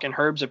 getting fucking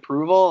Herb's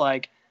approval,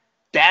 like,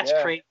 that's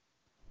crazy.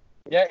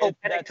 Yeah,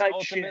 that's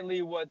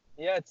ultimately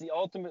it's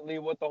ultimately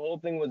what the whole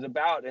thing was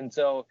about. And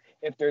so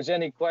if there's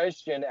any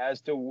question as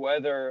to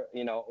whether,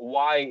 you know,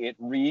 why it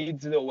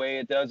reads the way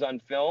it does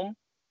on film,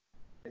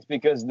 it's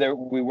because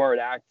we weren't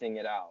acting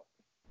it out.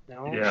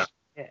 No. Yeah.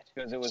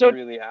 Because it was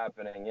really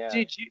happening. Yeah.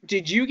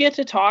 Did you get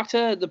to talk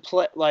to the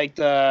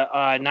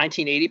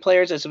 1980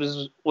 players as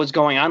it was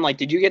going on? Like,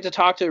 did you get to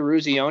talk to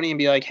Eruzione and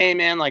be like, hey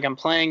man, like, I'm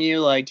playing you,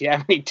 like, do you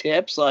have any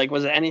tips? Like,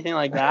 was it anything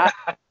like that?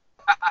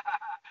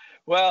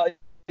 Well,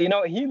 you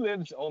know, he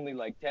lives only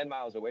like 10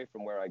 miles away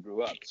from where I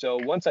grew up. So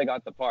once I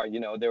got the part, you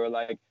know, they were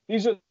like,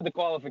 these are the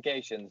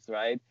qualifications,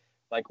 right?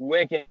 Like,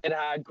 wicked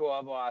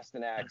hardcore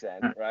Boston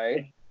accent,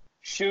 right?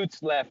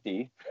 Shoots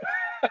lefty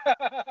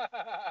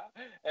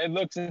and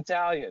looks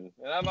Italian.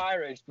 And I'm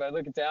Irish, but I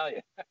look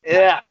Italian.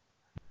 Yeah.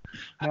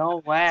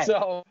 No way.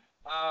 So,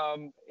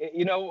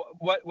 you know,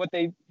 what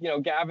they, you know,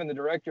 Gavin, the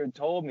director,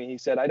 told me, he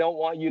said, I don't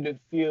want you to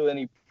feel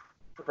any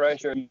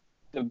pressure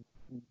to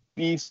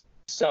be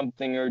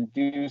something or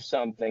do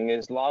something,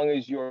 as long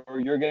as you're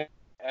going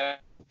to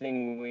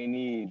everything we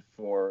need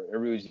for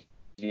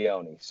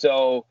Eruzione.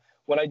 So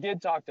when I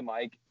did talk to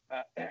Mike,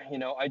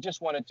 I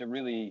just wanted to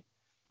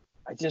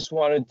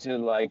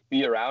like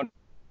be around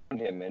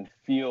him and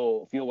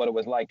feel what it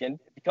was like. And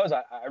because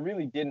I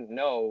really didn't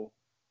know,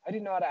 I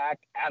didn't know how to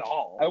act at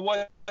all. I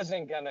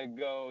wasn't gonna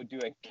go do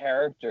a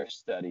character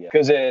study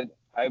because I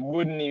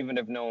wouldn't even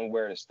have known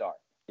where to start,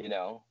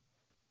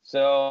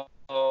 So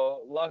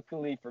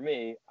luckily for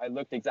me, I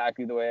looked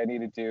exactly the way I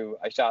needed to.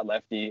 I shot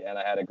lefty and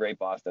I had a great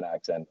Boston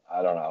accent.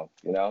 I don't know,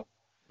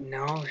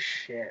 No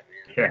shit,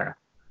 man. Yeah.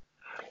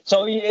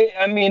 So,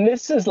 I mean,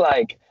 this is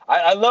like,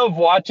 I love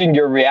watching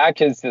your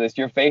reactions to this,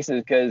 your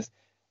faces, because,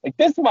 like,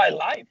 this is my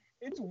life.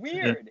 It's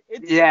weird.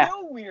 It's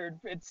still weird.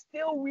 It's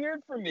still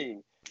weird for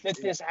me that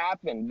this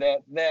happened,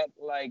 that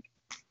like,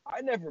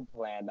 I never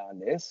planned on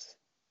this,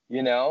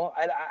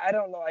 I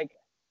don't know, like,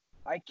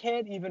 I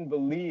can't even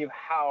believe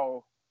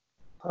how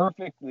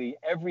perfectly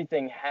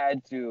everything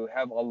had to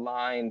have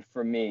aligned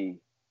for me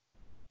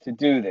to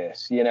do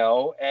this,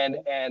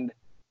 and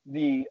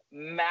the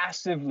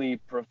massively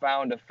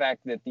profound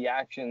effect that the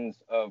actions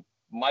of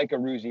Mike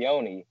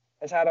Eruzione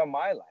has had on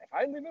my life.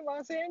 I live in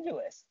Los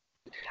Angeles.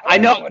 I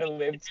know. I would have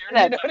lived. You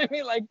know what I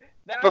mean? Like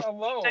that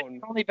alone.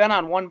 You've only been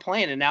on one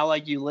plane, and now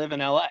like you live in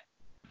LA.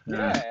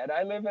 Yeah, and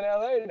I live in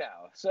LA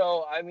now.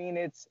 So I mean,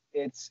 it's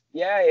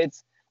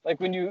like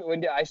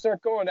when I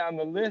start going down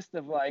the list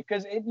of like,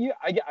 because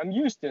I'm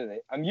used to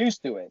it. I'm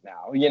used to it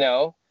now.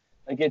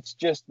 Like it's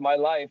just my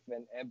life,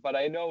 but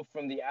I know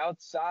from the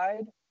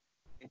outside,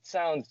 it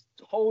sounds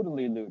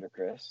totally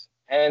ludicrous.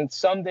 And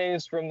some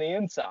days from the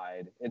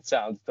inside, it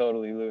sounds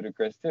totally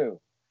ludicrous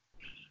too.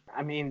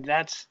 I mean,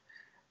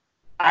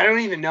 I don't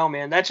even know,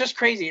 man. That's just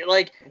crazy.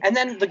 Like, and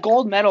then the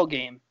gold medal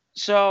game.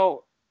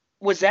 So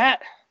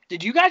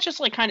did you guys just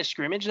like kind of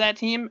scrimmage that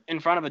team in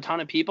front of a ton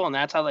of people and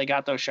that's how they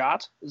got those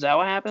shots? Is that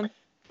what happened?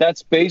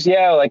 That's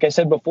yeah. Like I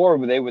said before,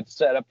 they would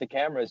set up the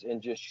cameras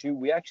and just shoot.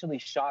 We actually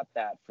shot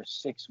that for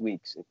 6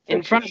 weeks.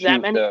 In front of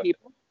that many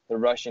people? The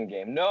Russian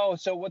game. No,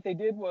 so what they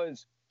did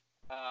was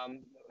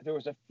there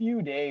was a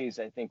few days,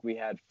 I think we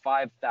had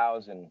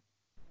 5,000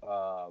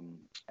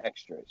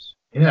 extras.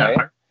 Yeah.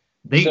 Right?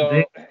 They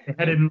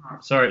had it.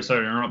 Sorry to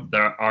interrupt.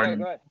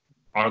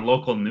 Our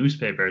local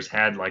newspapers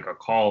had like a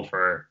call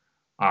for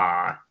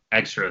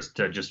extras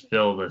to just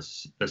fill the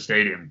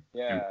stadium.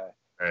 Yeah.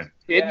 So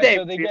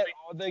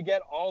they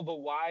get all the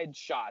wide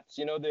shots.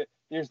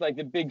 There's like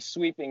the big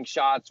sweeping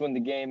shots when the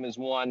game is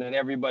won and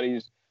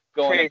everybody's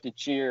going up to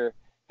cheer.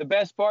 The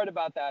best part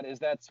about that is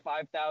that's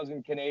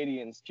 5,000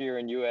 Canadians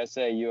cheering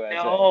USA.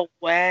 No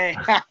way.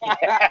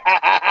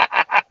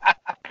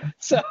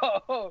 So,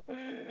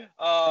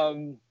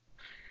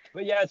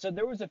 but yeah, so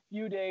there was a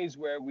few days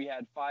where we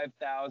had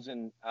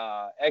 5,000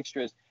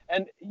 extras,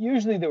 and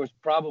usually there was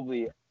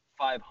probably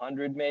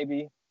 500,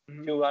 maybe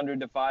 200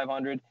 to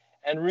 500.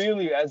 And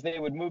really, as they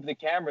would move the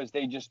cameras,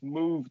 they just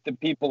moved the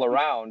people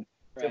around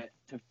to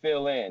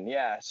fill in.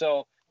 Yeah.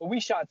 So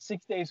we shot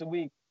 6 days a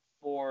week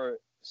for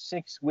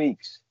 6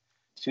 weeks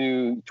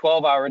to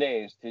 12-hour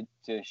days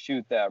to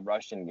shoot that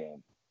Russian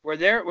game. Were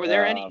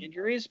there any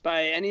injuries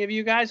by any of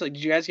you guys? Like,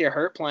 did you guys get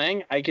hurt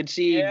playing? I could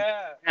see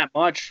that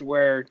much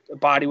where the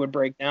body would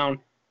break down.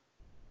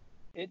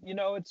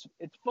 It's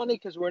funny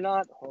because we're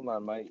not. Hold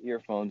on, my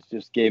earphones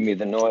just gave me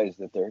the noise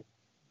that they're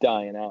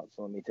dying out.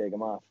 So let me take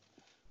them off.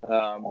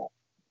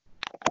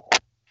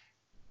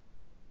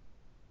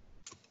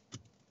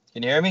 Can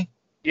you hear me?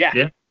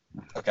 Yeah.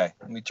 Okay,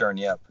 let me turn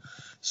you up.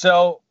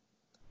 So,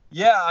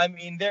 yeah, I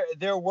mean,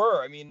 there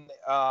were. I mean,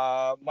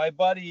 my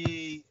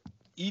buddy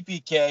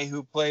EPK,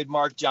 who played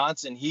Mark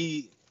Johnson,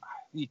 he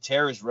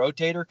tear his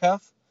rotator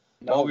cuff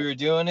while we were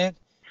doing it.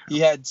 He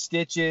had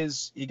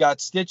stitches. He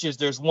got stitches.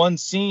 There's one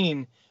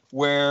scene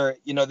where,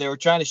 they were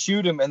trying to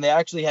shoot him and they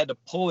actually had to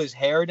pull his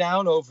hair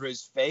down over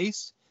his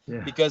face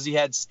because he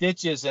had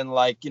stitches and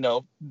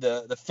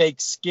the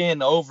fake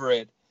skin over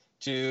it.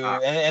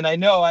 And I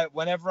know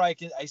whenever I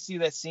see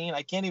that scene,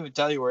 I can't even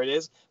tell you where it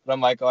is, but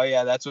I'm like, oh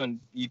yeah, that's when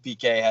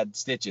EPK had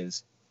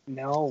stitches.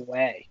 No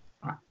way.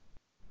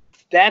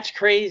 That's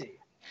crazy.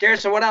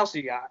 Garrett, so what else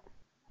you got?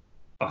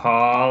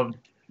 I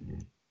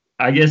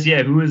guess,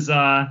 who is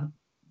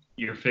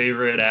your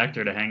favorite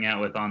actor to hang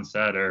out with on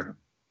set? Or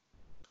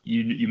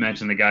you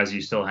mentioned the guys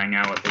you still hang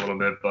out with a little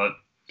bit, but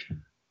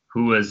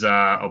who was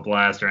a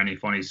blast or any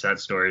funny set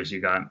stories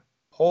you got?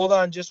 Hold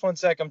on just one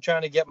sec. I'm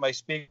trying to get my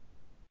speaker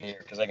here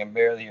because I can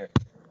barely hear.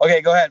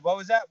 Okay, go ahead. What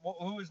was that?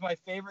 Who was my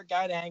favorite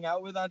guy to hang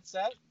out with on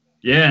set?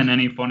 Yeah, and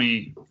any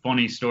funny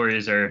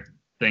stories or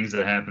things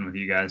that happened with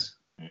you guys.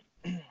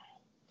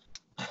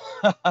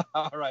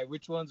 All right,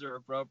 which ones are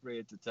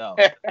appropriate to tell?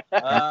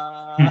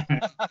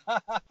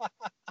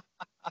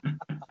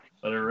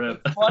 Let it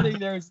rip. It's funny.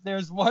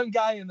 There's one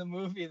guy in the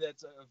movie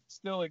that's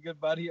still a good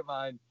buddy of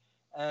mine,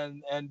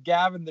 and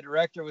Gavin, the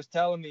director, was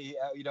telling me,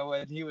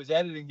 when he was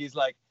editing, he's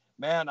like,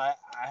 man, I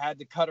had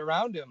to cut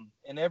around him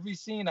in every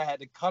scene. I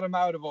had to cut him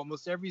out of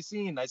almost every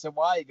scene. I said,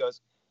 why? He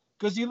goes,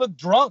 because he looked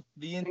drunk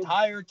the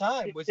entire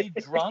time. Was he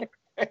drunk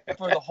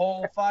for the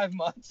whole 5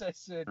 months? I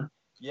said,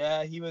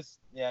 yeah, he was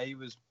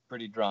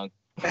pretty drunk.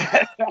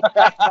 I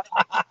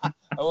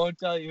won't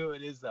tell you who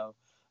it is though.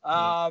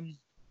 The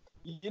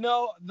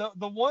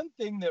one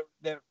thing that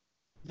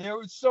there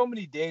were so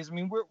many days. I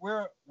mean,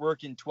 we're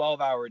working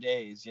 12-hour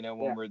days,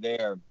 when we're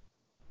there.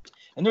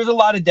 And there's a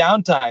lot of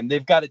downtime.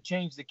 They've got to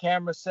change the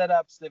camera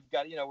setups. They've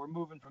got, we're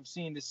moving from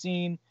scene to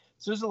scene.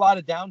 So there's a lot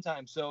of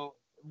downtime. So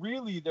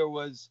really there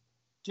was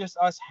just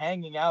us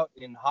hanging out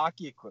in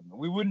hockey equipment.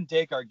 We wouldn't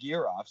take our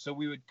gear off. So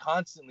we would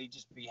constantly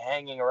just be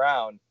hanging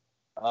around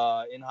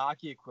in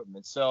hockey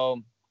equipment.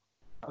 So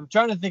I'm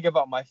trying to think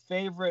about my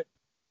favorite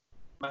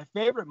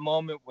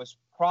moment was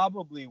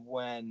probably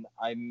when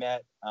I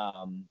met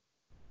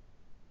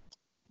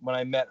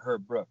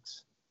Herb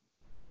Brooks.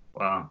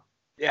 Wow.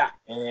 Yeah.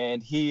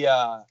 And he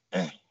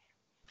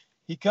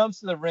comes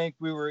to the rink.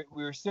 We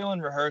were still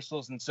in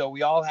rehearsals, and so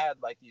we all had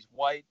like these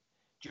white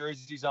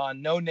jerseys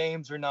on, no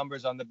names or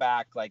numbers on the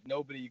back, like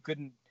nobody, you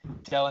couldn't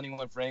tell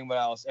anyone for anyone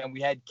else. And we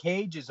had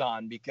cages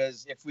on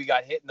because if we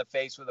got hit in the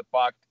face with a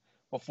puck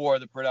before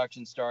the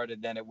production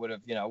started, then it would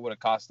have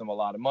cost them a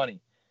lot of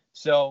money.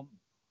 So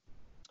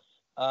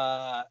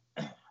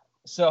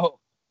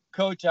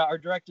coach, our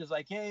director's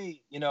like,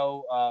 hey,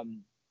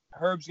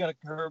 Coach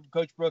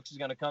Brooks is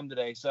gonna come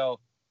today.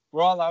 So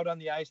we're all out on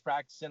the ice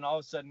practicing. All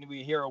of a sudden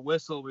we hear a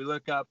whistle. We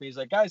look up and he's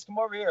like, guys, come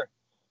over here.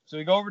 So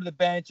we go over to the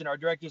bench and our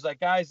director's like,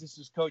 guys, this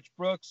is Coach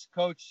Brooks.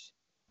 Coach,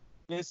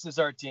 this is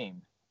our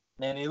team.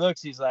 And he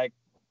looks, he's like,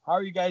 how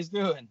are you guys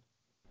doing?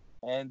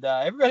 And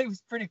everybody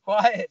was pretty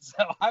quiet.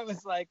 So I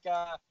was like,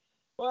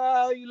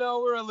 well,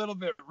 we're a little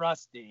bit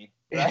rusty.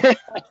 Right?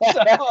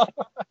 So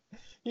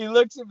he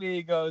looks at me,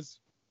 he goes,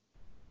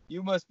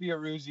 you must be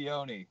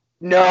Eruzione.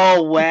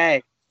 No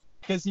way.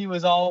 Because he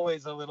was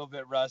always a little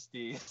bit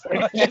rusty. So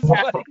that's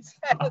what he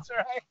says,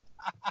 right?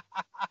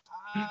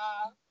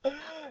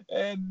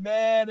 And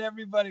man,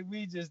 everybody,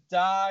 we just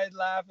died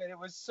laughing. It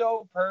was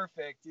so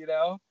perfect,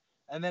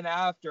 And then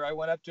after, I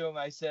went up to him.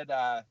 I said,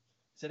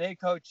 hey,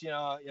 Coach,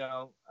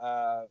 I'm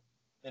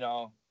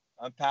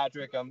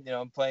Patrick.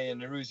 I'm playing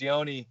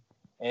Eruzione,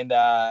 and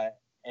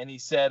he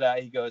said,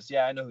 he goes,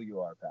 yeah, I know who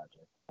you are,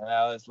 Patrick. And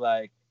I was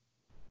like,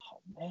 oh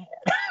man.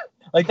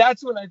 Like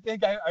that's when I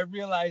think I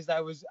realized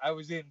I was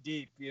in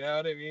deep, you know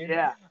what I mean?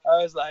 Yeah. I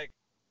was like,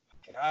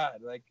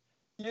 God, like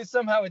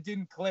somehow it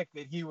didn't click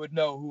that he would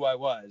know who I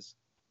was.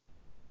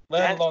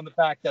 Let alone the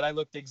fact that I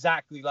looked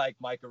exactly like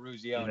Mike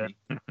Eruzione,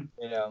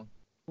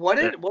 What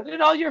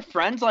did all your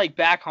friends like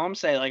back home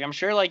say? Like I'm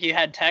sure like you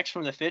had texts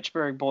from the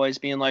Fitchburg boys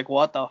being like,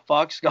 what the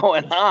fuck's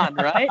going on,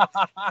 right?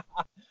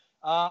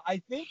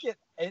 I think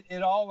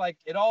it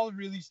all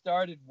really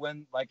started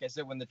when, like I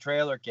said, when the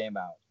trailer came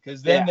out,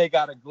 because then they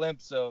got a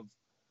glimpse of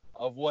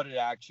what it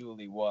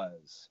actually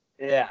was.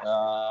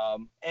 Yeah.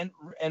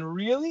 And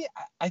really,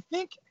 I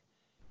think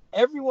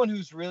everyone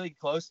who's really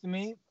close to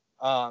me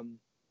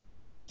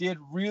did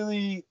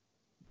really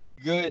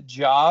good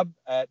job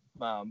at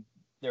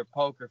their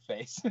poker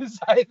faces.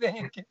 I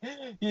think,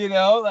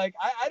 like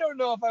I don't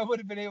know if I would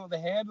have been able to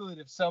handle it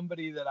if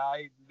somebody that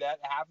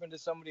happened to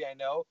somebody I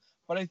know.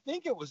 But I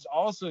think it was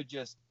also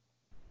just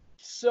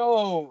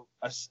so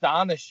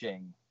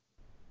astonishing,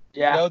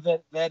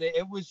 that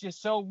it was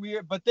just so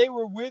weird. But they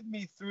were with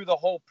me through the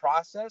whole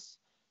process.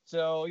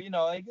 So,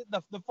 like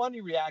the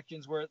funny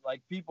reactions were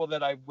like people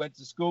that I went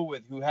to school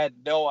with who had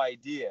no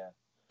idea.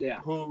 Yeah.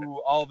 Who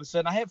all of a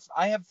sudden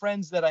I have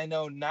friends that I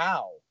know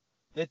now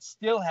that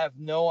still have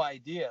no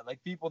idea.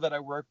 Like people that I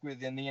work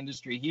with in the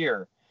industry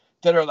here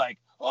that are like,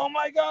 oh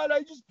my God,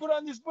 I just put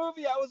on this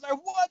movie. I was like,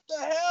 what the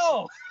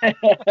hell?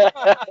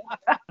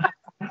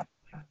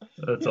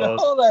 That's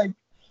awesome.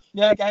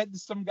 Like I had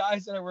some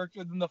guys that I worked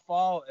with in the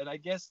fall, and I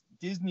guess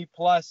Disney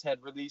Plus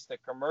had released a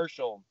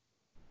commercial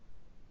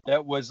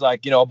that was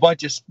like, a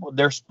bunch of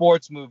their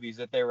sports movies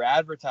that they were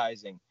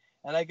advertising.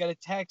 And I got a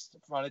text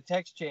on a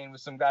text chain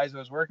with some guys I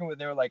was working with.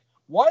 They were like,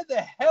 why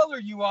the hell are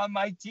you on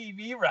my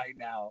TV right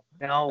now?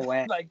 No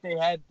way. Like they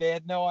had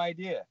no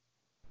idea.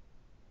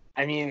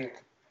 I mean,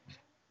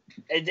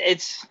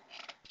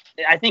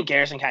 I think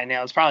Garrison Ked and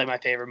Dale is probably my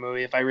favorite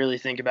movie if I really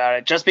think about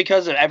it, just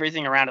because of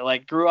everything around it.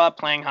 Like, grew up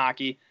playing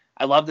hockey.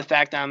 I love the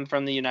fact that I'm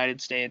from the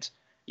United States.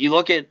 You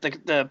look at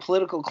the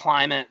political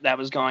climate that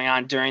was going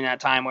on during that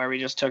time where we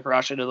just took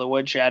Russia to the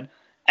woodshed,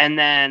 and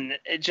then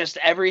it just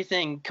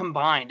everything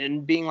combined,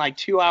 and being like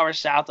 2 hours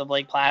south of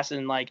Lake Placid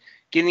and like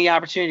getting the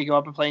opportunity to go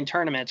up and play in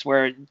tournaments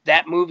where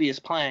that movie is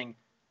playing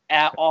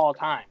at all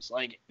times.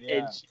 Like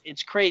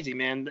it's crazy,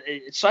 man.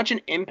 It's such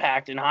an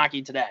impact in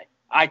hockey today,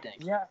 I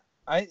think. Yeah.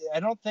 I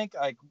don't think,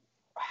 like,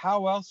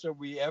 how else are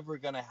we ever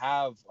going to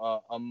have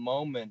a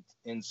moment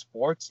in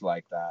sports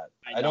like that?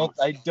 I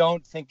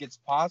don't think it's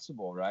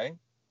possible, right?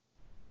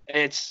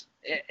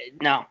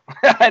 No,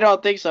 I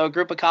don't think so. A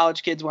group of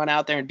college kids went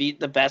out there and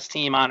beat the best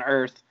team on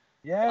earth.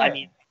 Yeah. I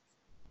mean,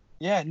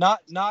 yeah,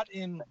 not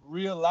in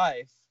real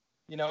life,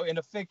 in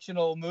a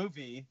fictional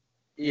movie,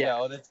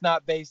 that's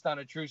not based on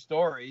a true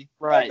story.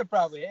 Right.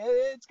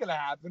 It's going to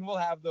happen. We'll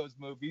have those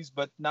movies,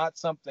 but not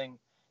something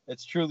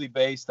that's truly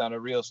based on a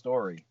real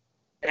story.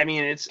 I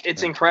mean,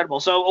 it's incredible.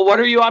 So what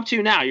are you up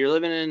to now? You're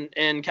living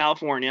in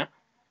California.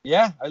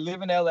 Yeah, I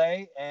live in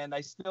LA and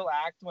I still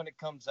act when it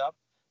comes up,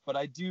 but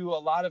I do a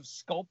lot of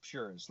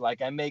sculptures.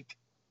 Like I make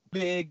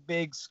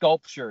big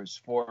sculptures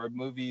for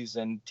movies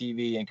and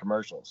TV and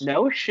commercials.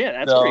 No shit.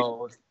 That's pretty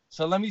cool.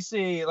 So let me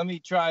see. Let me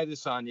try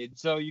this on you.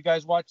 So you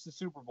guys watched the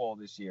Super Bowl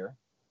this year.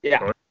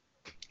 Yeah.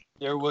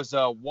 There was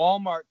a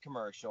Walmart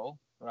commercial,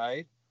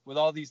 right? With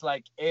all these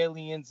like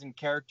aliens and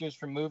characters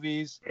from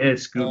movies. Yeah,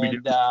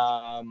 Scooby-Doo.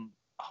 And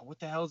what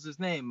the hell is his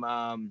name?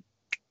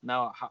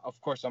 Now, of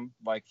course, I'm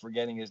like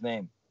forgetting his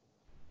name.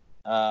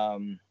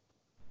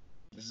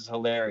 This is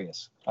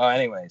hilarious. Oh,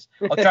 anyways,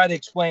 I'll try to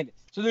explain it.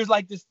 So there's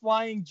like this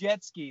flying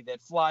jet ski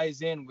that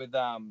flies in with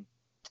what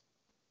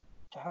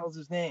the hell's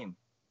his name?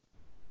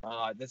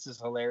 This is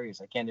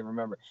hilarious. I can't even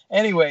remember.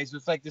 Anyways,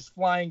 it's like this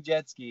flying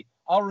jet ski.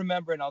 I'll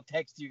remember and I'll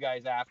text you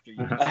guys after.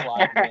 You can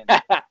fly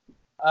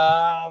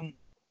in.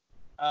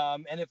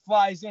 And it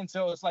flies in,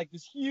 so it's like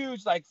this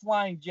huge like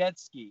flying jet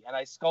ski, and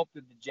I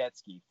sculpted the jet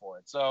ski for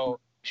it. So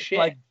it's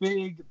like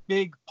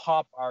big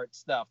pop art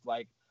stuff.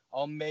 Like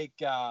I'll make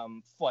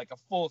like a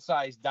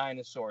full-size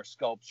dinosaur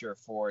sculpture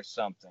for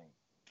something.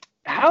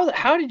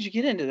 How did you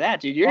get into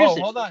that, dude? You're just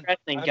an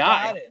interesting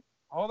guy.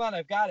 Hold on,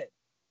 I've got it.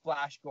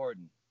 Flash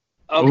Gordon.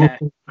 Okay.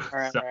 Ooh. All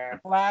right.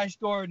 Flash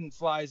Gordon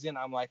flies in.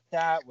 I'm like,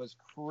 that was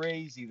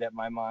crazy that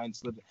my mind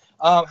slipped.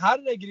 How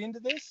did I get into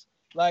this?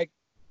 Like,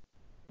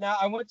 now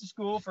I went to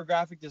school for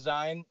graphic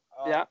design.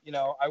 Yeah. You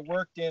know, I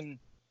worked in.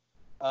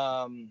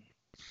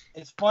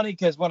 It's funny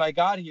because when I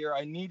got here,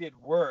 I needed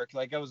work.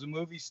 Like I was a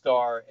movie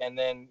star, and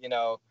then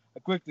I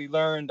quickly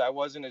learned I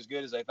wasn't as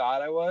good as I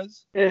thought I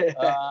was, and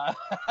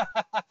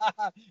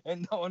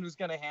no one was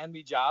gonna hand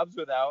me jobs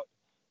without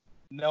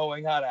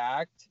knowing how to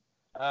act.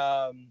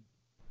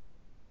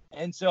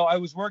 And so I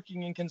was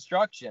working in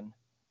construction.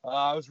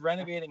 I was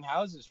renovating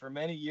houses for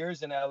many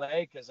years in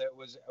LA because I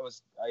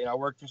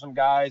worked for some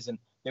guys and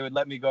they would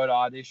let me go to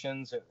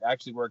auditions. It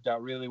actually worked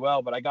out really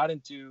well, but I got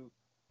into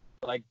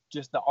like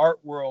just the art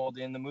world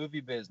in the movie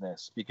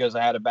business because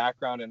I had a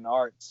background in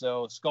art.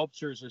 So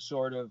sculptures are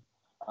sort of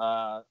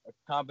a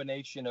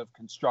combination of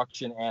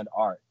construction and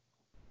art.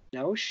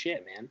 No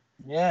shit, man.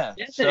 Yeah.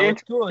 That's so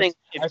it's cool. I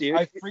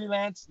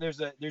freelance. There's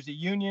a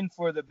union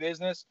for the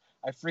business.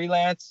 I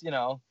freelance,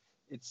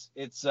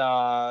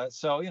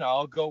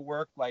 I'll go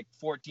work like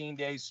 14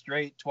 days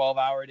straight,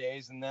 12-hour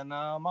days, and then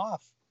I'm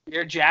off.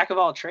 You're a jack of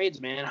all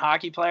trades, man.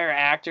 Hockey player,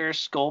 actor,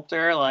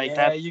 sculptor, like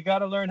that. Yeah, you got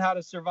to learn how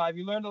to survive.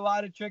 You learned a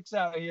lot of tricks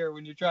out here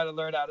when you try to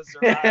learn how to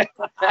survive.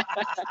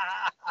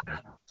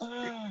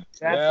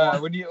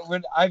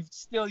 When I've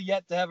still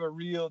yet to have a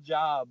real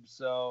job,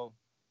 so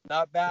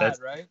not bad,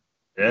 right?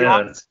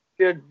 Yeah.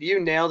 Dude, you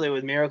nailed it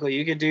with Miracle.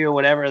 You could do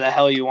whatever the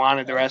hell you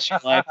wanted the rest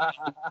of your life.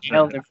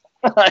 Nailed it.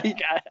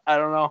 Like, I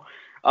don't know.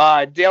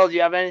 Dale, do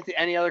you have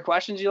any other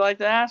questions you'd like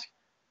to ask?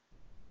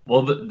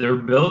 Well, they're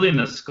building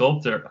a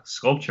sculpture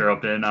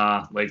up in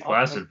Lake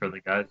Placid for the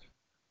guys,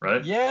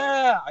 right?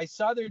 Yeah, I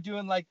saw they're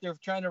doing they're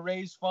trying to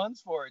raise funds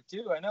for it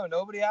too. I know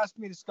nobody asked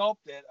me to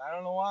sculpt it. I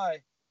don't know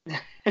why.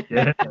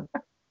 Yeah.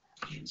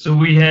 So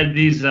we had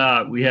these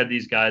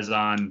guys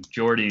on,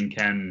 Jordy and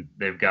Ken.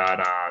 They've got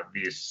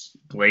these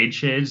blade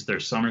shades. They're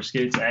summer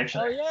skates,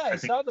 actually. Oh yeah, I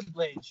saw the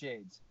blade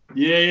shades.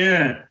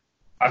 Yeah.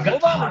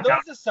 Hold on, are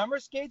those the summer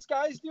skates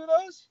guys do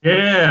those?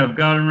 Yeah, I've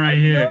got them right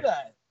here. I know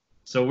that.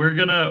 So we're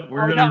gonna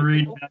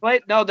read.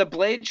 No, the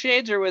blade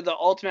shades are with the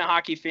Ultimate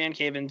Hockey Fan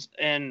Cave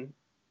and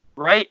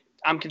right?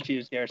 I'm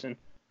confused, Garrison.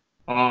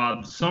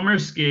 Summer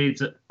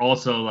Skates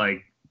also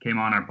came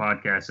on our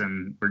podcast,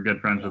 and we're good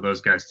friends with those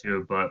guys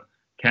too. But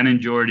Ken and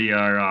Jordy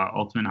are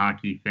Ultimate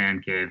Hockey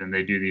Fan Cave, and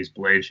they do these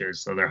blade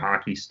shades, so they're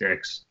hockey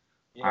sticks.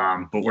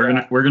 Yeah. But we're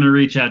gonna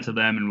reach out to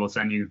them, and we'll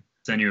send you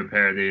a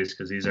pair of these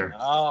because these are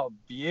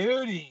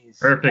beauties.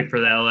 Perfect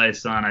for the LA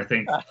sun. I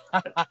think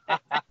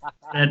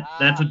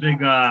that's a big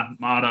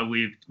motto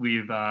we've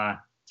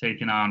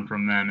taken on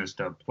from them, is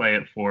to play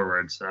it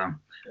forward. So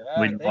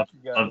we'd love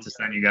to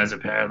send you guys a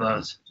pair of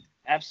those.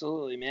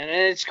 Absolutely, man.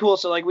 And it's cool.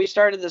 So we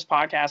started this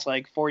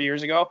podcast 4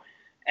 years ago,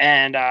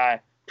 and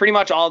pretty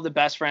much all of the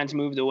best friends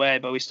moved away,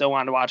 but we still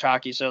wanted to watch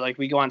hockey. So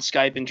we go on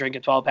Skype and drink a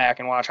 12-pack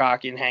and watch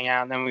hockey and hang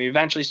out. And then we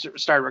eventually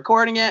started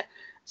recording it.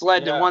 It's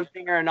led to one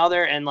thing or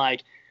another, and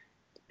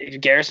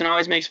Garrison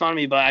always makes fun of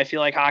me, but I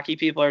feel like hockey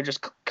people are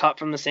just cut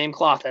from the same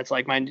cloth. That's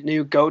my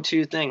new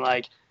go-to thing.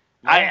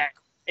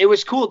 It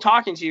was cool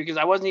talking to you because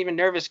I wasn't even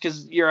nervous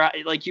because you're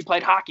you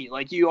played hockey.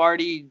 You are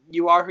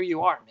who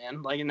you are,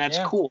 man. And that's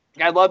cool.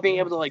 I love being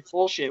able to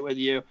bullshit with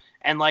you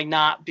and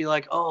not be oh,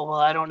 well,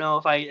 I don't know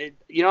if I,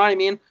 you know what I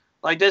mean?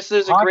 This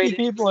is hockey great.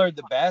 People are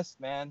the best,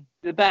 man.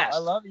 The best. I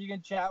love it. You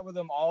can chat with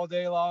them all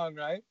day long,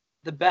 right?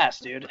 The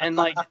best, dude. And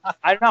I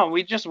don't know,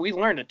 we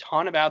learned a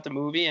ton about the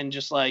movie, and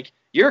just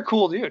you're a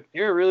cool dude.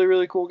 You're a really,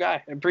 really cool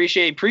guy. I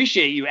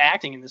appreciate you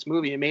acting in this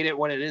movie. It made it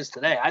what it is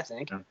today, I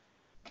think.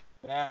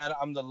 Man,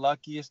 I'm the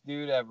luckiest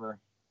dude ever.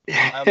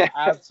 I'm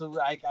absolutely,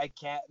 I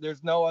can't,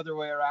 there's no other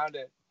way around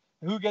it.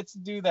 Who gets to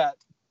do that?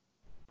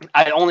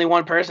 Only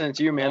one person. It's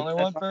you, man. Only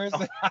one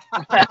person.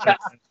 I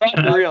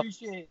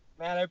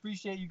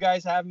appreciate you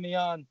guys having me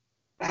on.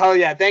 Hell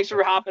yeah. Thanks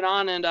for hopping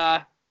on,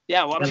 and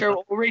Yeah, well, I'm sure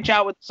we'll reach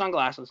out with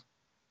sunglasses.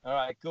 All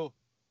right, cool.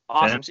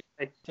 Awesome.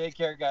 Yeah. Take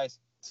care, guys.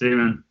 See you,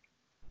 man.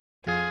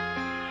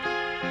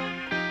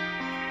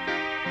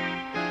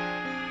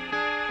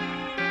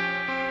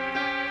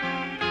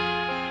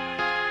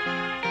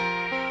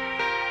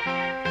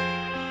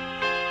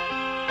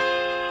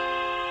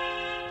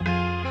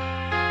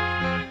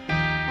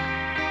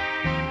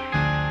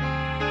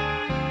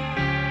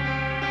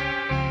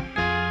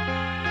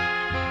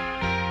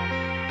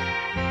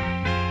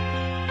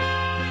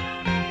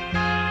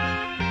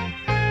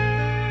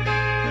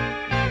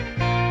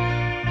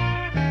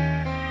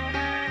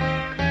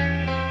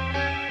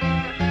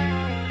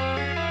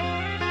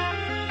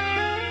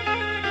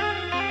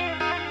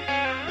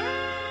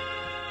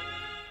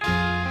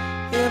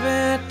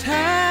 Every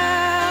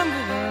time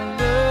that I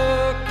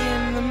look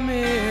in the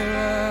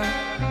mirror,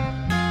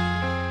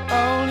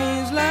 all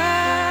these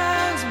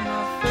lines in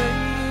my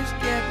face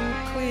getting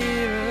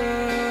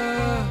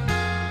clearer.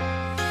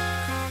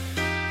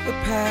 The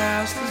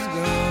past is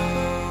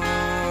gone.